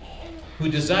salvation, who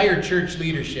desire church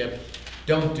leadership.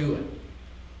 Don't do it.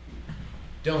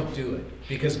 Don't do it,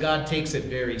 because God takes it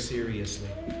very seriously.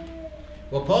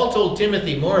 Well, Paul told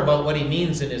Timothy more about what he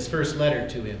means in his first letter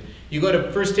to him. You go to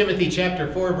 1 Timothy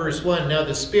chapter 4, verse 1. "Now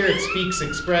the Spirit speaks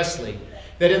expressly,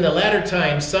 that in the latter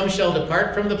times some shall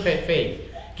depart from the faith,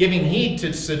 giving heed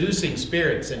to seducing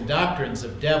spirits and doctrines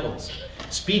of devils,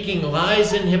 speaking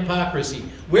lies in hypocrisy."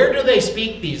 Where do they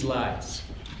speak these lies?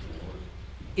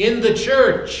 In the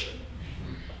church.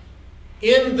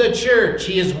 In the church.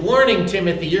 He is warning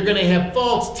Timothy, you're going to have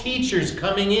false teachers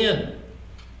coming in.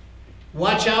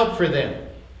 Watch out for them.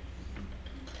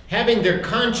 Having their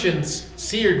conscience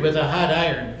seared with a hot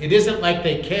iron. It isn't like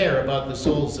they care about the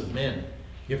souls of men,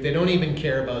 if they don't even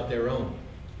care about their own.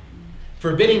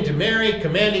 Forbidding to marry,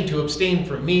 commanding to abstain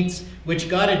from meats, which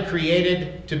God had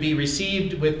created to be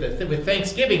received with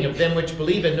thanksgiving of them which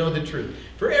believe and know the truth.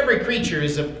 For every creature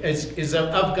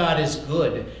of God is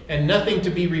good, and nothing to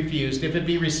be refused if it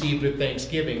be received with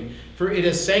thanksgiving, for it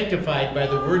is sanctified by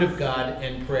the word of God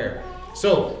and prayer.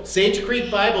 So, Sage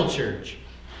Creek Bible Church,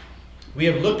 we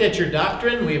have looked at your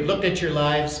doctrine, we have looked at your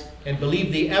lives, and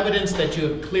believe the evidence that you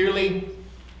have clearly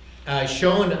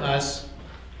shown us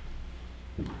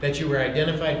that you were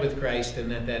identified with Christ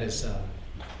and that is solid.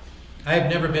 I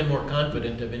have never been more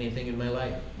confident of anything in my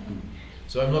life.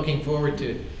 So I'm looking forward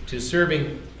to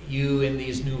serving you in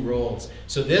these new roles.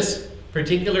 So this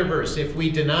particular verse, if we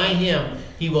deny him,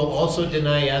 he will also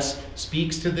deny us,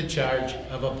 speaks to the charge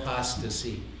of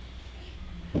apostasy.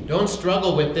 Don't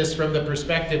struggle with this from the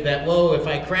perspective that, whoa, if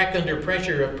I crack under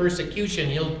pressure of persecution,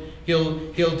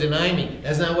 he'll deny me.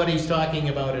 That's not what he's talking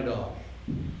about at all.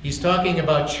 He's talking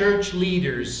about church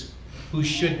leaders who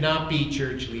should not be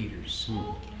church leaders.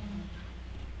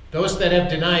 Those that have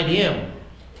denied him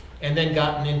and then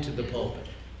gotten into the pulpit.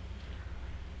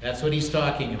 That's what he's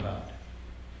talking about.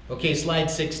 Okay,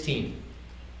 slide 16.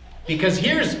 Because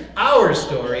here's our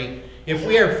story. If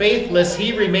we are faithless,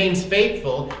 he remains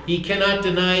faithful. He cannot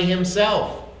deny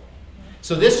himself.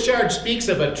 So this charge speaks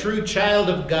of a true child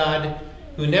of God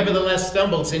who nevertheless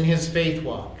stumbles in his faith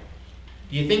walk.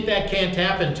 Do you think that can't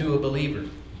happen to a believer?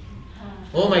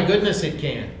 Oh my goodness, it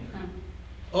can.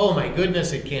 Oh my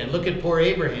goodness, it can. Look at poor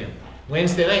Abraham.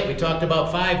 Wednesday night we talked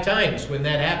about 5 times when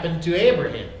that happened to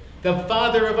Abraham, the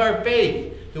father of our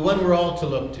faith, the one we're all to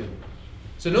look to.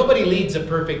 So nobody leads a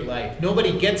perfect life.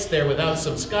 Nobody gets there without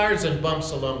some scars and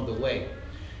bumps along the way.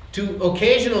 To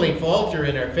occasionally falter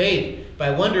in our faith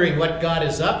by wondering what God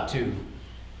is up to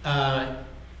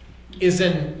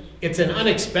it's an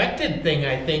unexpected thing,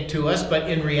 I think, to us, but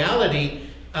in reality,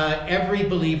 every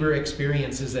believer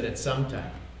experiences it at some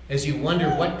time. As you wonder,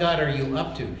 what God are you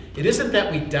up to? It isn't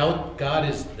that we doubt God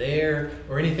is there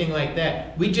or anything like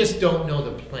that. We just don't know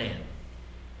the plan.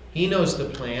 He knows the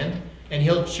plan, and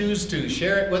he'll choose to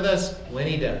share it with us when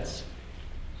he does.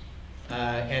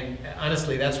 And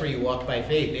honestly, that's where you walk by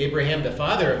faith. Abraham, the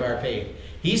father of our faith,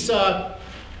 he saw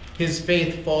his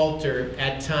faith falter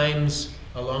at times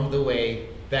along the way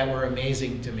that were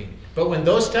amazing to me. But when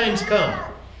those times come,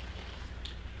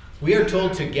 we are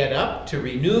told to get up, to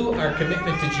renew our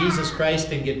commitment to Jesus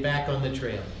Christ and get back on the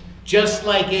trail, just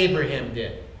like Abraham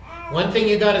did. One thing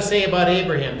you got to say about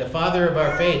Abraham, the father of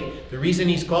our faith, the reason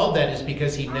he's called that is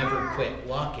because he never quit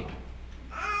walking.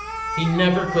 He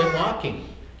never quit walking.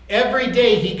 Every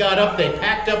day he got up, they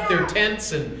packed up their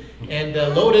tents and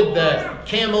loaded the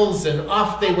camels, and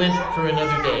off they went for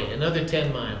another day, another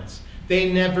 10 miles.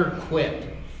 They never quit.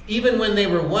 Even when they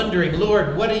were wondering,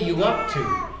 Lord, what are you up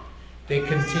to? They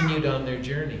continued on their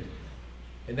journey.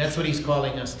 And that's what he's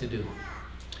calling us to do.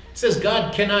 It says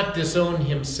God cannot disown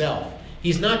himself.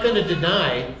 He's not going to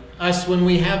deny us when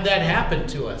we have that happen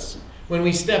to us. When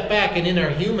we step back and in our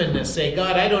humanness say,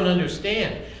 God, I don't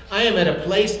understand. I am at a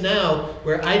place now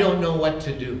where I don't know what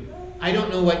to do. I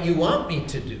don't know what you want me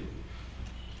to do.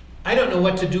 I don't know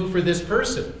what to do for this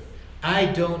person. I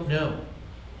don't know.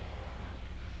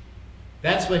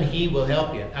 That's when he will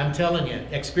help you. I'm telling you,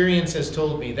 experience has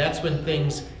told me that's when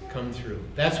things come through.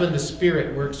 That's when the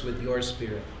Spirit works with your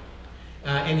spirit.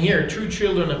 And here, true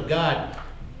children of God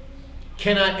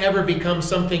cannot ever become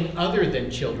something other than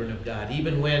children of God,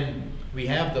 even when we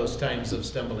have those times of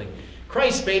stumbling.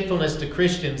 Christ's faithfulness to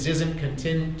Christians isn't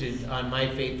contingent on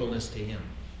my faithfulness to him.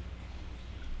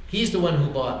 He's the one who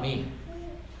bought me.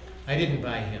 I didn't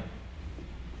buy him.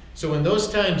 So when those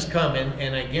times come,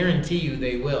 and I guarantee you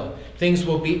they will, things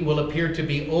will appear to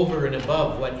be over and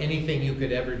above what anything you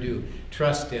could ever do.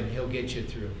 Trust him. He'll get you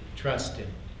through. Trust him.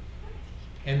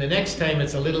 And the next time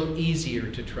it's a little easier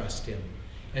to trust him.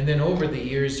 And then over the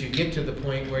years you get to the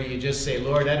point where you just say,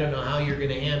 Lord, I don't know how you're going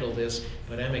to handle this,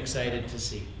 but I'm excited to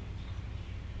see.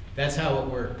 That's how it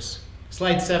works.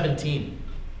 Slide 17.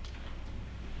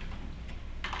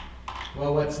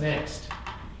 Well, what's next?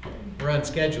 We're on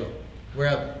schedule.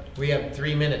 We have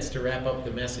 3 minutes to wrap up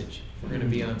the message. We're going to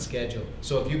be on schedule.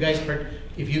 So if you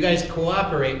guys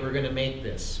cooperate, we're going to make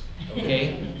this.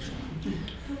 Okay?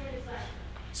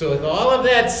 So with all of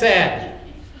that said,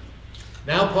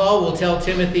 now Paul will tell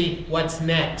Timothy what's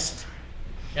next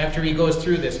after he goes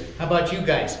through this. How about you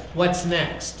guys? What's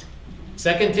next?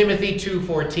 2 Timothy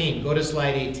 2:14. Go to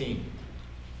slide 18.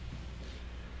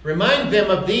 Remind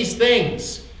them of these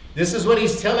things. This is what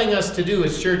he's telling us to do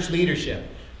as church leadership.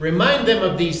 Remind them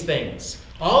of these things.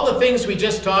 All the things we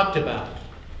just talked about.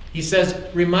 He says,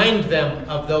 remind them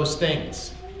of those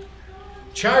things.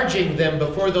 Charging them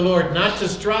before the Lord not to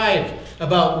strive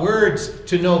about words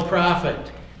to no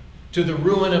profit, to the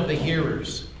ruin of the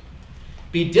hearers.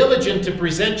 Be diligent to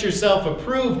present yourself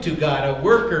approved to God, a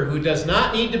worker who does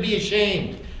not need to be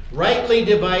ashamed, rightly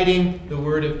dividing the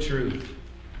word of truth.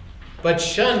 But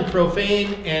shun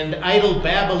profane and idle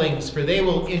babblings, for they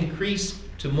will increase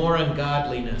to more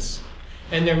ungodliness,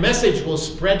 and their message will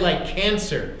spread like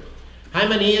cancer.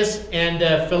 Hymenaeus and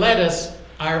Philetus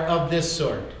are of this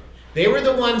sort. They were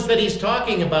the ones that he's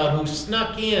talking about who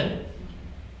snuck in.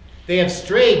 They have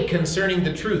strayed concerning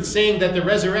the truth, saying that the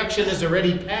resurrection is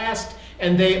already past,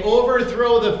 and they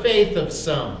overthrow the faith of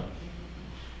some.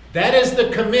 That is the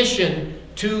commission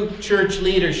to church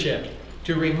leadership,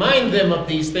 to remind them of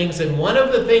these things. And one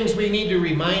of the things we need to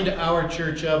remind our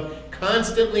church of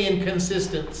constantly and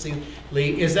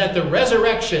consistently is that the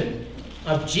resurrection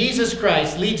of Jesus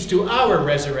Christ leads to our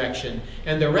resurrection,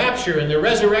 and the rapture and the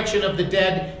resurrection of the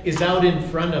dead is out in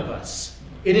front of us.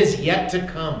 It is yet to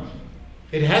come.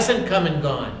 It hasn't come and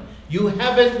gone. You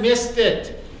haven't missed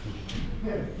it.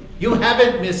 You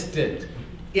haven't missed it.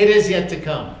 It is yet to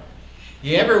come.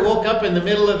 You ever woke up in the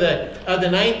middle of the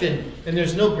night and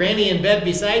there's no granny in bed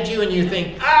beside you and you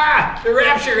think, the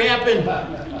rapture happened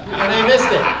and I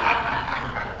missed it.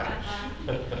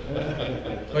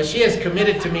 Well, she has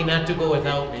committed to me not to go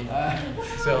without me.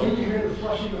 So,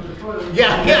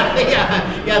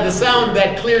 yeah, the sound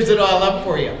that clears it all up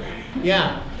for you.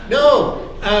 Yeah. No,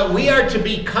 we are to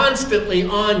be constantly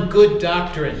on good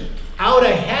doctrine, out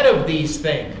ahead of these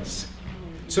things,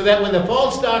 so that when the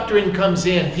false doctrine comes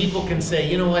in, people can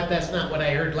say, you know what, that's not what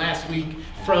I heard last week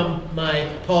from my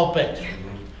pulpit.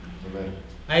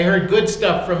 I heard good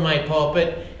stuff from my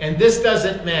pulpit, and this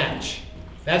doesn't match.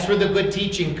 That's where the good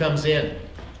teaching comes in.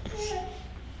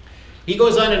 He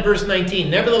goes on in verse 19,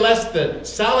 nevertheless, the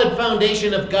solid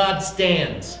foundation of God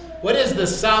stands. What is the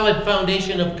solid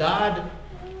foundation of God?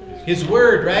 His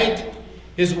word, right?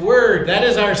 His word, that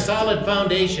is our solid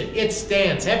foundation. It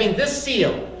stands. Having this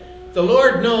seal, the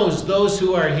Lord knows those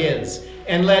who are his.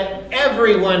 And let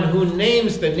everyone who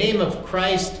names the name of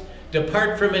Christ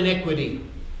depart from iniquity.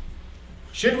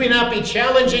 Should we not be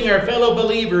challenging our fellow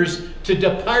believers to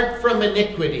depart from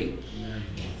iniquity?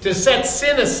 To set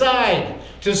sin aside,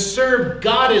 to serve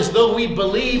God as though we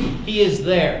believe he is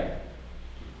there.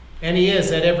 And he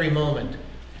is at every moment.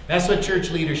 That's what church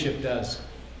leadership does.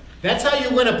 That's how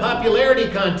you win a popularity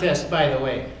contest, by the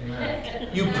way.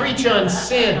 You preach on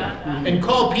sin and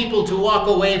call people to walk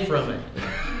away from it.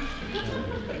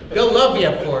 They'll love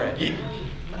you for it.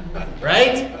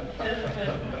 Right?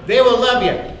 They will love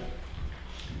you.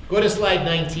 Go to slide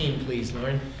 19, please,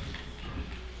 Lauren.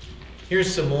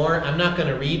 Here's some more. I'm not going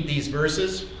to read these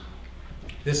verses.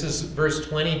 This is verse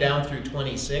 20 down through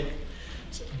 26.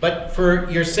 But for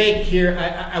your sake here,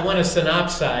 I want to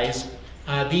synopsize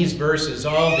these verses,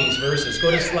 all these verses.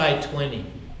 Go to slide 20.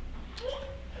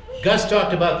 Gus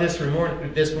talked about this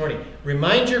morning.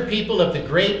 Remind your people of the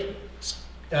great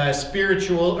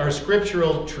spiritual or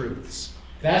scriptural truths.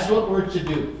 That's what we're to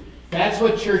do. That's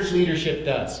what church leadership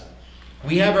does.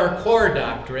 We have our core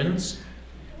doctrines,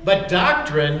 but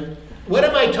doctrine, what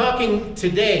am I talking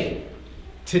today?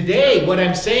 Today, what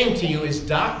I'm saying to you is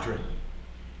doctrine.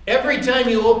 Every time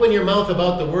you open your mouth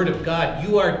about the Word of God,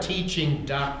 you are teaching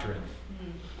doctrine.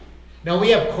 Now,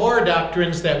 we have core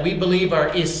doctrines that we believe are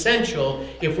essential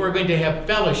if we're going to have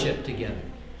fellowship together.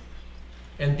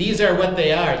 And these are what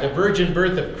they are: the virgin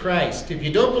birth of Christ. If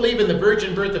you don't believe in the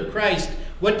virgin birth of Christ,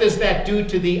 what does that do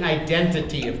to the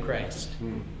identity of Christ?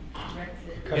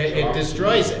 It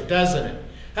destroys it, doesn't it?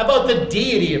 How about the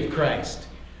deity of Christ?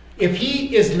 If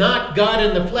he is not God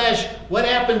in the flesh, what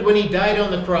happened when he died on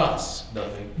the cross?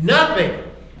 Nothing. Nothing.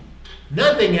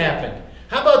 Nothing happened.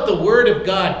 How about the Word of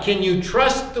God? Can you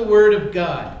trust the Word of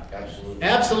God? Absolutely.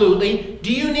 Absolutely.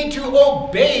 Do you need to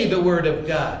obey the Word of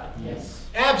God? Yes.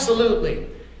 Absolutely.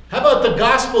 How about the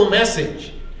gospel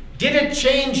message? Did it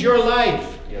change your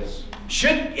life? Yes.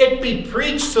 Should it be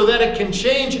preached so that it can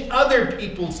change other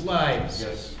people's lives?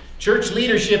 Yes. Church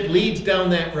leadership leads down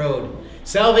that road.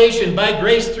 Salvation by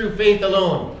grace through faith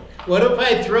alone. What if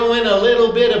I throw in a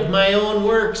little bit of my own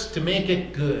works to make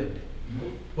it good?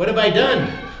 What have I done?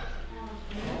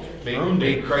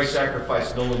 Made Christ's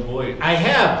sacrifice null and void. I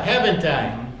have, haven't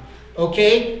I?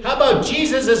 Okay, how about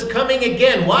Jesus is coming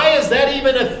again? Why is that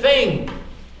even a thing?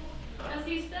 Because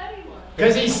he said he was.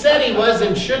 Because he said he was,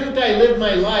 and shouldn't I live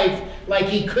my life like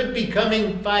he could be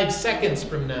coming 5 seconds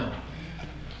from now?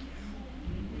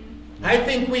 I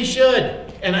think we should.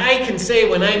 And I can say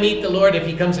when I meet the Lord, if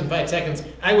he comes in 5 seconds,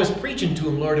 I was preaching to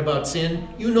him, Lord, about sin.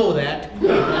 You know that. And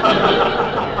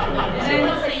then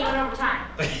he'll say you went over time.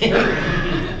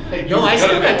 No, I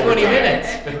still got 20 minutes.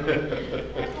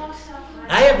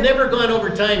 I have never gone over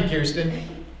time, Kirsten.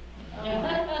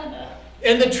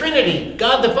 And the Trinity,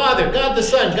 God the Father, God the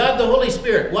Son, God the Holy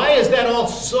Spirit. Why is that all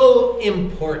so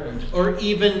important? Or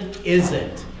even is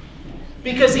it?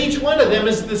 Because each one of them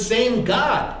is the same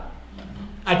God.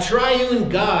 A triune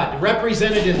God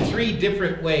represented in 3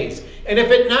 different ways. And if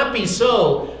it not be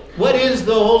so, what is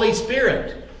the Holy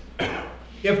Spirit?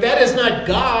 If that is not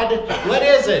God, what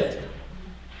is it?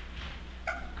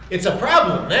 It's a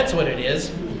problem, that's what it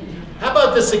is. How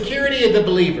about the security of the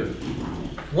believer?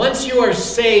 Once you are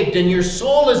saved and your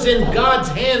soul is in God's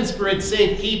hands for its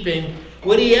safekeeping,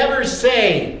 would he ever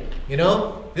say, you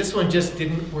know, this one just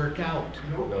didn't work out?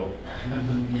 No.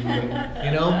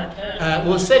 You know,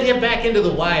 we'll send him back into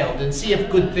the wild and see if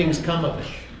good things come of it.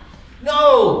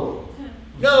 No,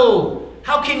 no.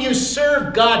 How can you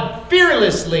serve God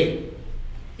fearlessly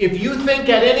if you think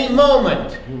at any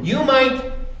moment you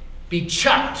might be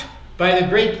chucked by the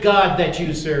great God that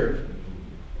you serve?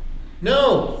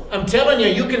 No, I'm telling you,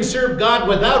 you can serve God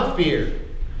without fear.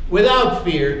 Without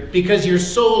fear, because your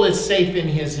soul is safe in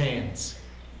his hands.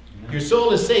 Your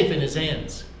soul is safe in his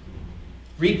hands.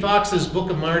 Read Fox's Book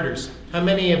of Martyrs. How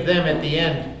many of them at the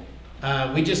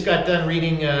end? We just got done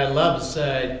reading Love's.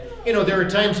 You know, there were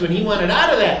times when he wanted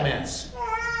out of that mess.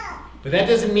 But that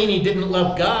doesn't mean he didn't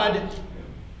love God.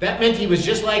 That meant he was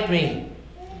just like me.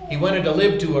 He wanted to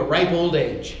live to a ripe old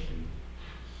age.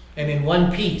 And in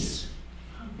one piece.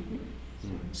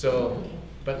 So,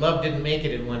 but Love didn't make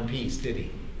it in one piece, did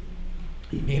he?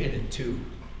 He made it in 2.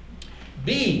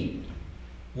 B,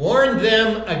 warn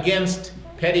them against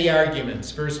petty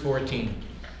arguments. Verse 14.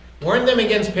 Warn them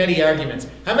against petty arguments.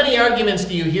 How many arguments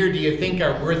do you think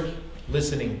are worth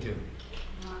listening to?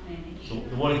 Not many. So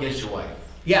the one against your wife.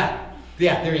 Yeah,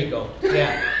 there you go.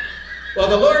 Yeah. Well,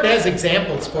 the Lord has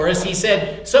examples for us. He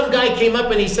said, some guy came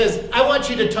up and he says, I want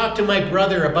you to talk to my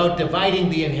brother about dividing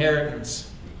the inheritance.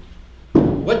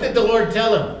 What did the Lord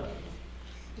tell him?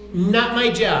 Not my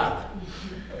job.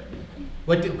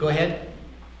 Go ahead.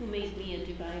 Who made me a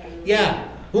divider? Yeah.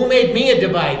 Who made me a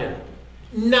divider?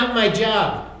 Not my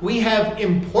job. We have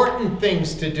important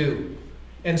things to do.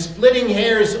 And splitting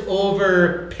hairs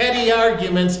over petty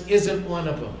arguments isn't one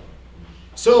of them.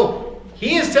 So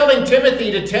he is telling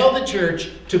Timothy to tell the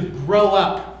church to grow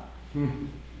up.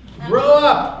 Grow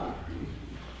up.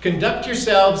 Conduct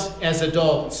yourselves as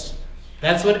adults.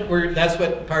 That's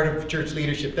what part of church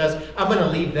leadership does. I'm going to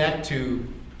leave that to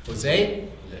Jose.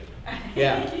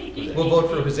 Yeah. We'll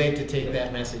vote for Jose to take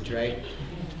that message, right?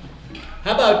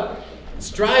 How about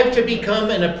strive to become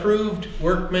an approved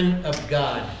workman of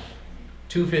God?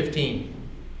 2:15.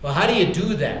 Well, how do you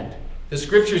do that? The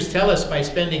scriptures tell us by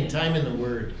spending time in the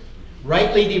Word.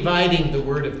 Rightly dividing the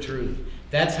word of truth.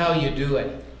 That's how you do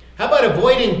it. How about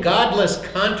avoiding godless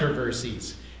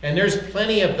controversies? And there's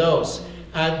plenty of those.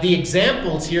 the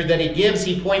examples here that he gives,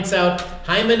 he points out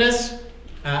Hymenaeus,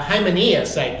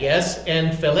 I guess,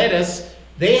 and Philetus.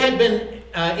 They had been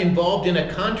involved in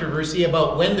a controversy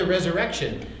about when the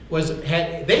resurrection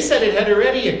they said it had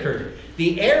already occurred.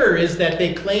 The error is that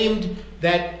they claimed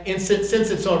that since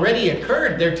it's already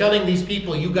occurred, they're telling these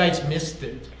people, you guys missed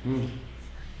it.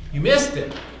 You missed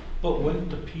it. But wouldn't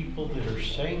the people that are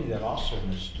saying that also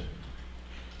missed it?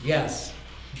 Yes,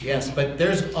 but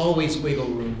there's always wiggle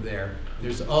room there.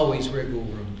 There's always wiggle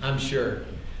room, I'm sure.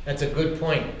 That's a good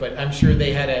point, but I'm sure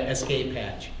they had an escape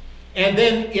hatch. And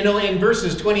then, in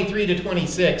verses 23 to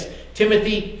 26,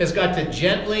 Timothy has got to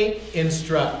gently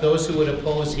instruct those who would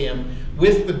oppose him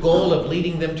with the goal of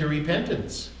leading them to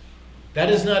repentance. That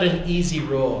is not an easy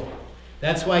role.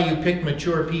 That's why you pick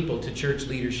mature people to church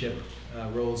leadership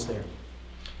roles there.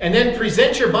 And then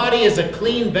present your body as a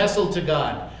clean vessel to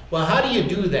God. Well, how do you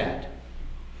do that?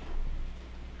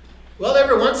 Well,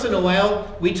 every once in a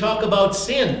while, we talk about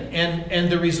sin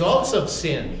and the results of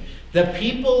sin. The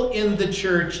people in the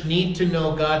church need to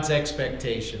know God's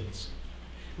expectations.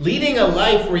 Leading a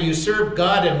life where you serve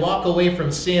God and walk away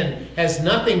from sin has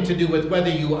nothing to do with whether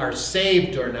you are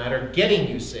saved or not, or getting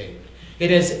you saved. It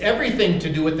has everything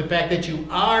to do with the fact that you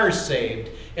are saved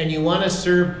and you want to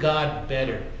serve God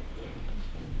better,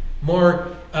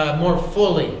 more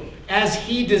fully, as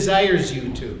He desires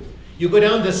you to. You go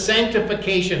down the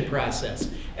sanctification process.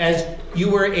 As you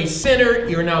were a sinner,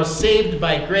 you're now saved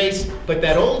by grace, but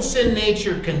that old sin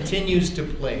nature continues to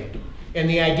plague. And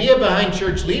the idea behind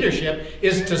church leadership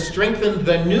is to strengthen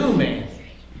the new man,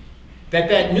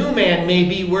 that new man may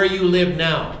be where you live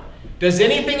now. Does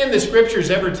anything in the scriptures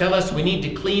ever tell us we need to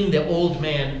clean the old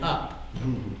man up?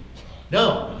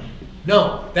 No.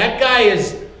 That guy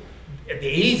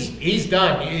he's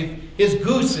done. His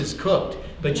goose is cooked.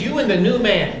 But you and the new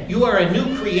man, you are a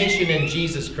new creation in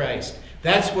Jesus Christ.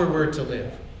 That's where we're to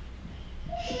live.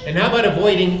 And how about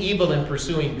avoiding evil and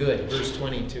pursuing good? Verse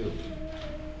 22.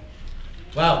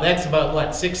 Wow, that's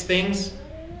about 6 things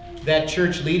that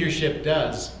church leadership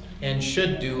does and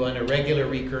should do on a regular,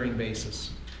 recurring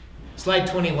basis. Slide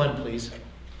 21, please.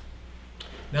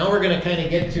 Now we're going to kind of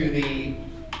get to the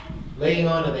laying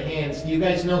on of the hands. Do you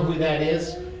guys know who that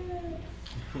is?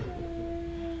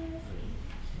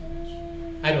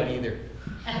 I don't either.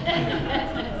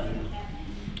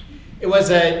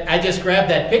 I just grabbed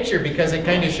that picture because it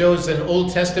kind of shows an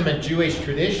Old Testament Jewish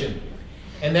tradition.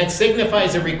 And that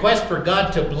signifies a request for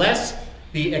God to bless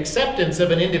the acceptance of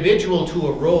an individual to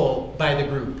a role by the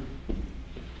group.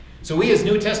 So we as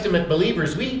New Testament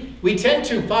believers, we tend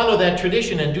to follow that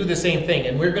tradition and do the same thing.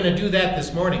 And we're going to do that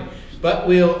this morning. But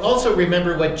we'll also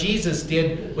remember what Jesus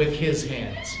did with His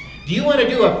hands. Do you want to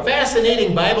do a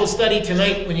fascinating Bible study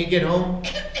tonight when you get home?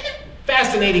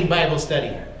 Fascinating Bible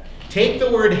study. Take the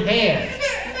word hand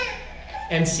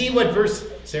and see what verse...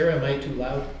 Sarah, am I too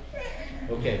loud?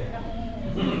 Okay.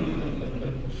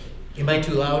 Am I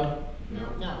too loud?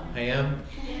 No. I am?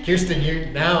 Kirsten,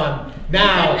 now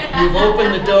you've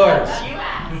opened the doors.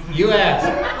 You asked.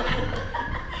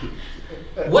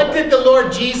 What did the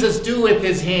Lord Jesus do with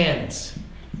His hands?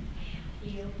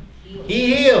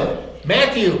 He healed.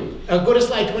 Matthew, go to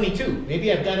slide 22.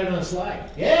 Maybe I've got it on a slide.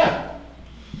 Yeah.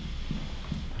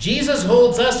 Jesus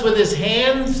holds us with His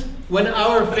hands when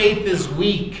our faith is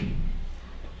weak.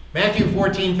 Matthew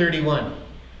 14:31.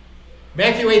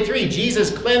 Matthew 8:3.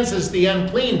 Jesus cleanses the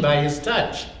unclean by His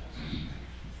touch.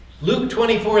 Luke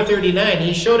 24:39.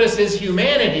 He showed us His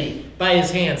humanity by His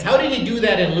hands. How did He do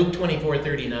that in Luke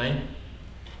 24:39?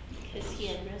 Because He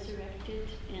had resurrected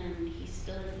and He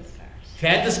still had the scars. He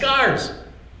had the scars.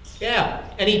 Yeah.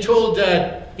 And He told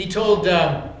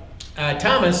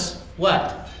Thomas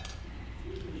what?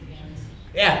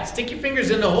 Yeah, stick your fingers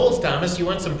in the holes, Thomas. You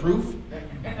want some proof?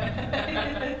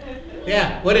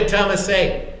 Yeah, what did Thomas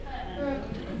say?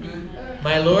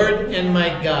 My Lord and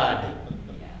my God.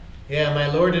 Yeah, my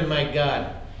Lord and my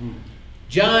God.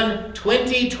 John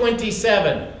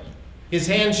 20:27. His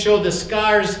hands show the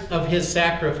scars of His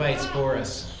sacrifice for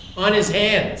us. On His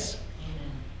hands.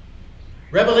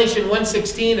 Revelation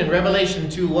 1:16 and Revelation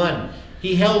 2:1.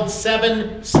 He held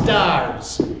 7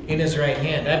 stars in His right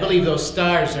hand. I believe those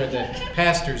stars are the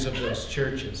pastors of those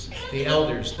churches, the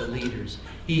elders, the leaders.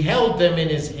 He held them in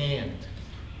His hand.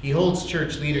 He holds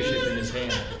church leadership in His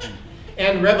hand.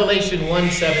 And Revelation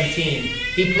 1:17.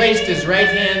 He placed His right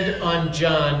hand on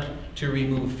John to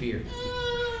remove fear.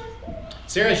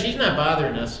 Sarah, she's not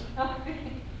bothering us.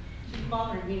 She's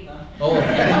bothering me, though. Oh.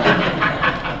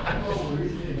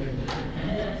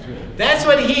 That's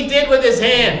what He did with His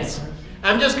hands.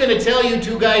 I'm just going to tell you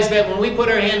two guys that when we put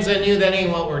our hands on you, that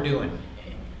ain't what we're doing.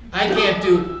 I can't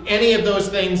do any of those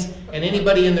things, and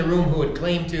anybody in the room who would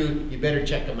claim to, you better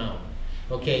check them out.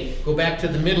 Okay, go back to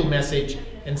the middle message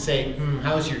and say,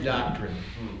 how's your doctrine?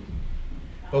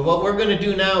 But what we're going to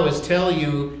do now is tell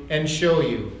you and show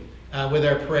you with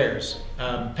our prayers.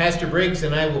 Pastor Briggs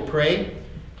and I will pray,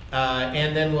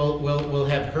 and then we'll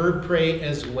have Herb pray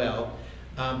as well.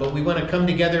 But we want to come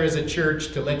together as a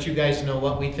church to let you guys know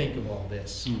what we think of all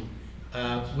this.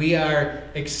 We are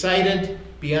excited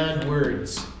beyond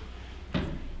words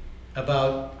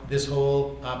about this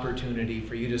whole opportunity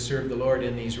for you to serve the Lord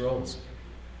in these roles.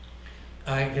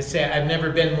 I can say I've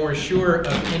never been more sure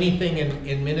of anything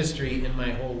in ministry in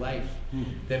my whole life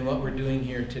than what we're doing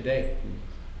here today.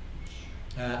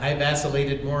 I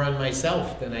vacillated more on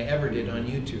myself than I ever did on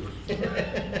you two.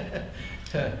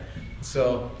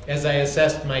 So as I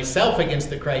assessed myself against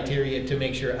the criteria to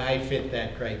make sure I fit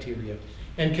that criteria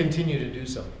and continue to do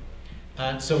so.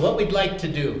 So what we'd like to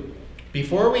do,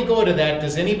 before we go to that,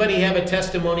 does anybody have a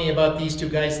testimony about these two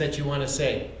guys that you want to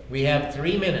say? We have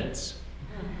 3 minutes.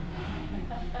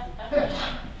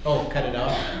 Oh, cut it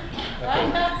off?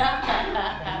 Okay.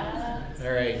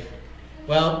 All right.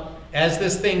 Well, as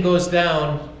this thing goes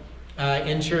down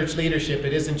in church leadership,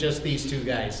 it isn't just these two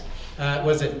guys.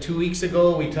 Was it 2 weeks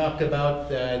ago we talked about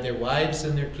their wives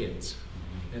and their kids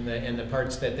and the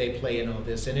parts that they play in all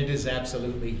this, and it is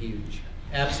absolutely huge.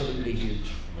 Absolutely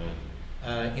huge.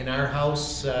 In our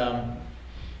house,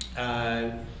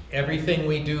 everything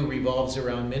we do revolves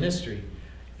around ministry.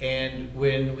 And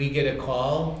when we get a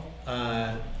call,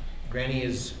 Granny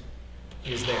is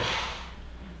there.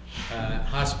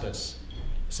 Hospice,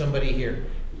 somebody here.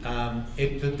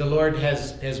 The Lord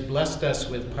has blessed us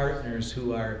with partners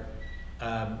who are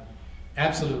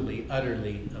absolutely,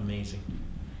 utterly amazing.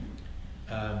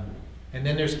 And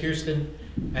then there's Kirsten.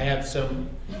 I have some.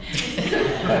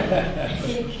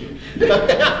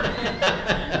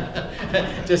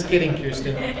 Just kidding,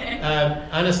 Kirsten.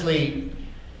 Honestly,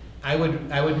 I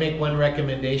would make one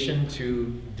recommendation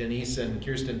to Denise and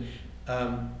Kirsten.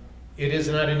 It is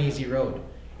not an easy road.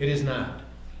 It is not.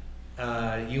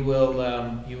 You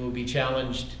will be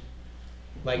challenged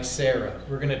like Sarah.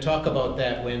 We're going to talk about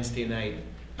that Wednesday night.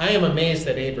 I am amazed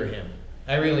at Abraham.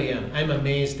 I really am. I'm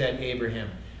amazed at Abraham.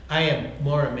 I am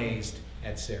more amazed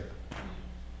at Sarah.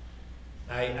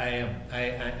 I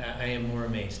am more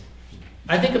amazed.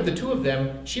 I think of the two of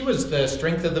them, she was the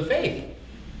strength of the faith.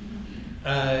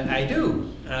 I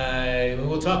do.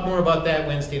 We'll talk more about that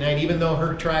Wednesday night, even though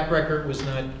her track record was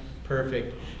not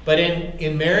perfect. But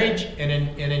in marriage and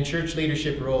in church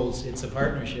leadership roles, it's a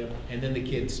partnership, and then the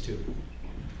kids too.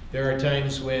 There are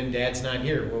times when Dad's not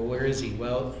here. Well, where is he?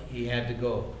 Well, he had to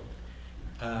go.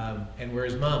 And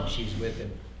where's Mom? She's with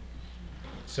him.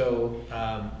 So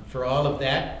for all of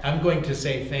that, I'm going to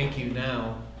say thank you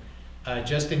now,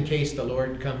 just in case the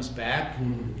Lord comes back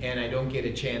and I don't get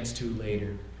a chance to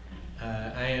later.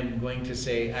 I am going to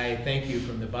say I thank you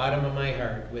from the bottom of my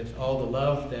heart with all the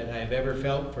love that I've ever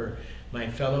felt for my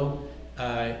fellow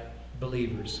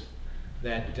believers,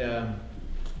 that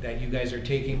you guys are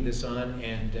taking this on,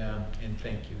 and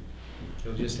thank you.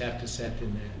 You'll just have to set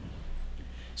in that.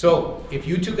 So if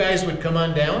you two guys would come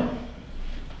on down.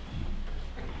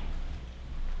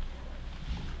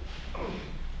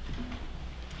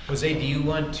 Jose, do you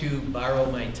want to borrow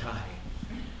my tie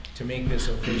to make this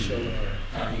official, or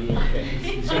are you okay?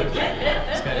 He's got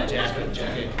a jacket.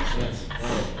 Yes.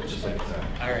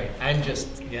 All right. I'm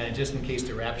just in case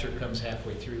the rapture comes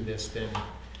halfway through this, then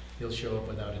he'll show up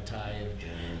without a tie. He'll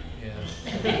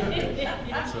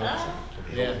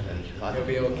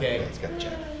be okay.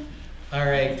 All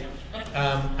right.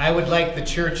 I would like the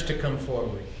church to come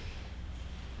forward,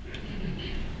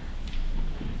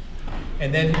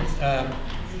 and then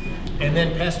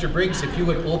Pastor Briggs, if you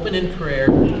would open in prayer,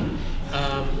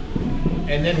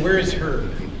 and then where is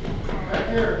Herb? Right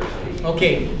here.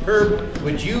 Okay, Herb,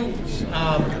 would you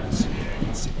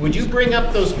bring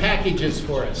up those packages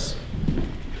for us?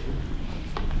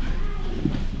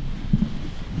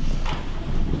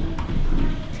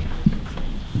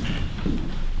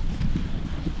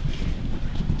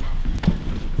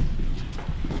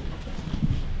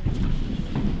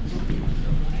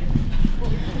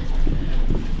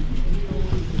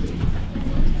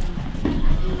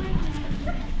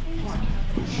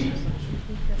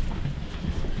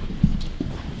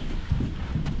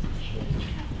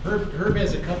 Herb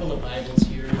has a couple of Bibles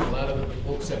here. A lot of the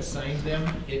folks have signed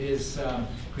them. It is,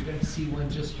 we're going to see one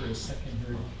just for a second,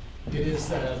 Herb. It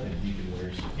is,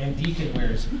 and Deacon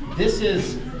Wares. This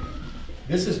is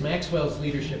Maxwell's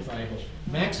leadership Bible.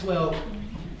 Maxwell,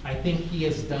 I think he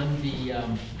has done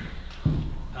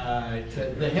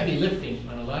the heavy lifting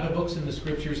on a lot of books in the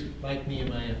scriptures, like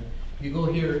Nehemiah. You go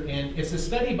here, and it's a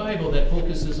study Bible that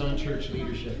focuses on church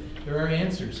leadership. There are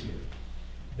answers here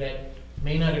that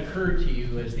may not occur to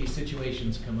you as these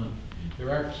situations come up. There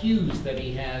are cues that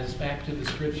he has back to the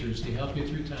scriptures to help you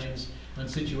through times on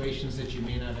situations that you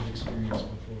may not have experienced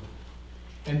before.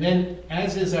 And then,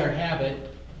 as is our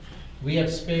habit, we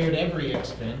have spared every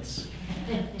expense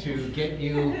to get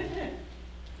you,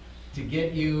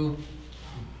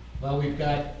 well, we've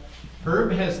got,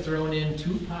 Herb has thrown in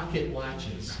 2 pocket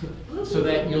watches so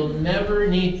that you'll never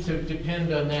need to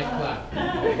depend on that clock.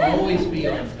 It'll always be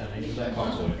on time.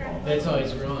 That's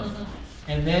always wrong.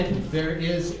 And then there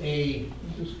is a,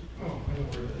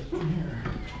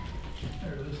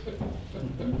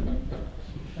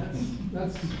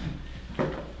 That's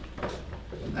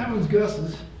that one's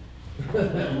Gus's.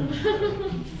 and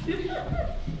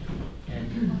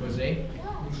Jose?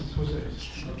 This is Jose's.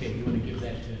 Okay, you want to give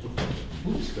that to,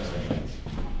 oops.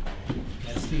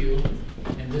 That's to you,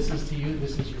 and this is to you,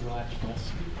 this is your watch,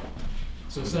 Gus.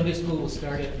 So Sunday school will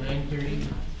start at 9:30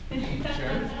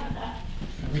 sharp.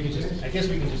 We could just, I guess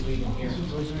we can just leave them here.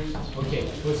 Okay,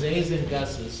 Jose's and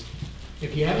Gus's.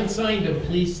 If you haven't signed them,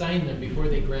 please sign them before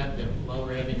they grab them while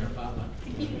we're having our potluck.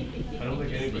 I don't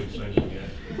think anybody's signed it yet.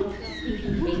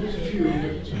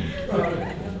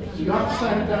 You got to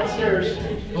sign it downstairs.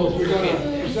 Oh, We're gonna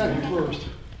okay. present it first.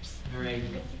 All right.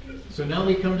 So now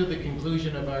we come to the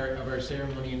conclusion of our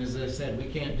ceremony, and as I said, we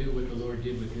can't do what the Lord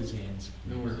did with his hands.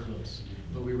 Nowhere close.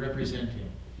 But we represent him.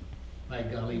 By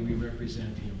golly, we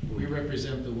represent him. We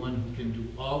represent the one who can do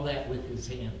all that with his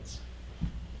hands.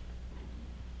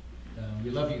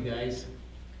 We love you guys,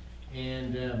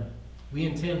 and we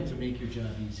intend to make your job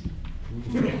easy.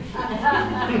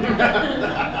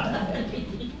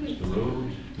 The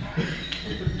road.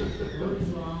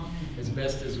 As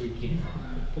best as we can.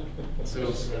 So,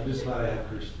 I'm just not at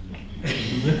Kristen.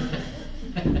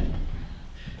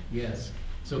 yes.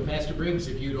 So Pastor Briggs,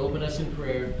 if you'd open us in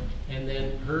prayer, and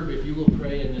then Herb, if you will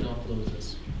pray, and then I'll close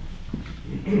us.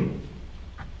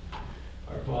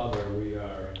 Our Father, we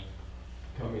are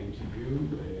coming to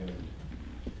you and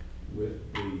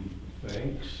with the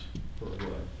thanks for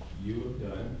what you have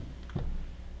done.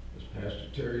 As Pastor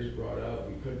Terry's brought out,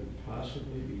 we couldn't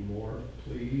possibly be more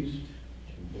pleased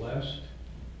and blessed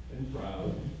and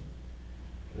proud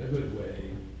in a good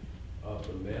way of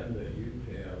the men that you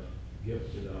have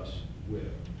gifted us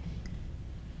with.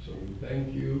 So we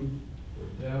thank you for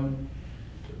them,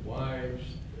 their wives,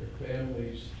 their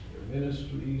families, their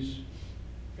ministries,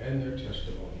 and their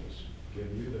testimonies. Give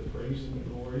you the praise and the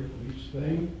glory for each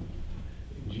thing.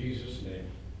 In Jesus' name.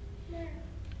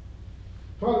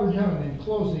 Father in heaven, in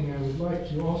closing, I would like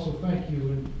to also thank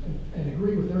you and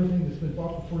agree with everything that's been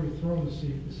brought before your throne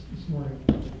this morning.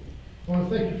 I want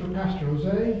to thank you for Pastor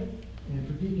Jose and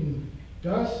for Deacon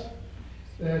Gus,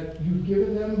 that you've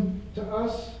given them to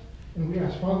us, and we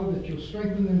ask, Father, that you'll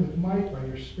strengthen them with might by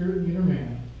your Spirit and inner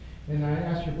man. And I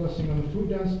ask your blessing on the food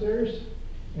downstairs,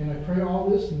 and I pray all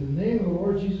this in the name of the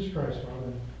Lord Jesus Christ,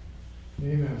 Father.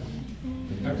 Amen.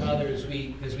 Our Father, as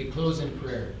we close in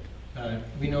prayer,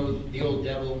 we know the old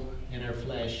devil and our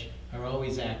flesh are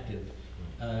always active.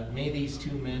 May these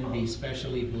 2 men be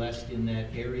specially blessed in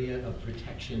that area of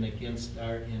protection against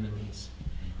our enemies.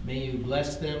 May you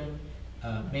bless them.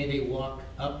 May they walk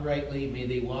uprightly. May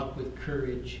they walk with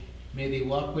courage. May they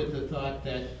walk with the thought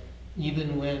that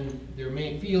even when there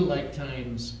may feel like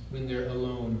times when they're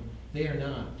alone, they are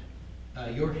not.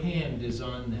 Your hand is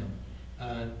on them.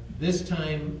 This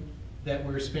time that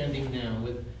we're spending now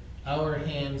with our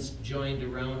hands joined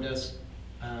around us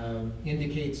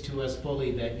indicates to us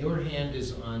fully that your hand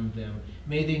is on them.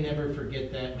 May they never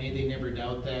forget that. May they never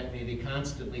doubt that. May they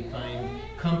constantly find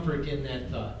comfort in that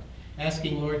thought.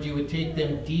 Asking, Lord, you would take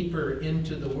them deeper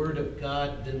into the Word of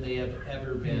God than they have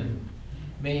ever been.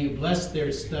 May you bless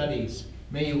their studies.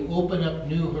 May you open up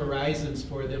new horizons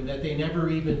for them that they never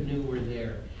even knew were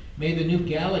there. May the new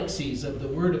galaxies of the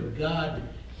Word of God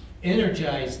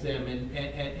energize them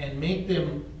and make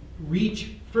them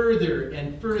reach further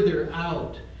and further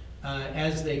out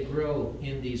as they grow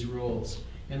in these roles.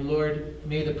 And Lord,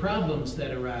 may the problems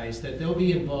that arise, that they'll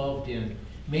be involved in,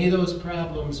 may those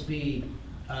problems be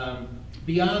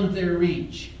beyond their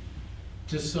reach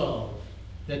to solve,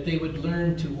 that they would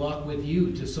learn to walk with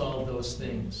you to solve those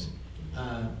things,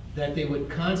 that they would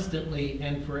constantly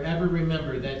and forever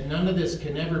remember that none of this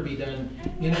can ever be done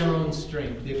in our own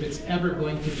strength, if it's ever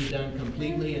going to be done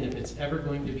completely and if it's ever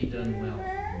going to be done well.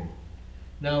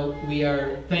 Now, we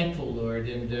are thankful, Lord,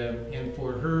 and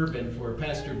for Herb and for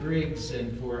Pastor Briggs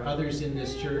and for others in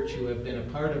this church who have been a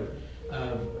part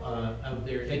of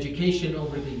their education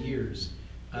over the years.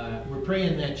 we're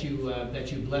praying that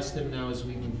you bless them now as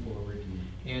we move forward,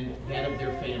 and that of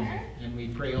their family. And we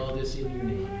pray all this in your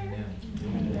name. Amen.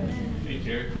 Hey,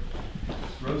 Jared.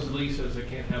 Rosalie says they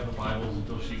can't have the Bibles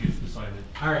until she gets to sign it.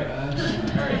 All right. All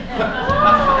right.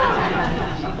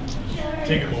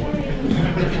 Take it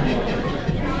away.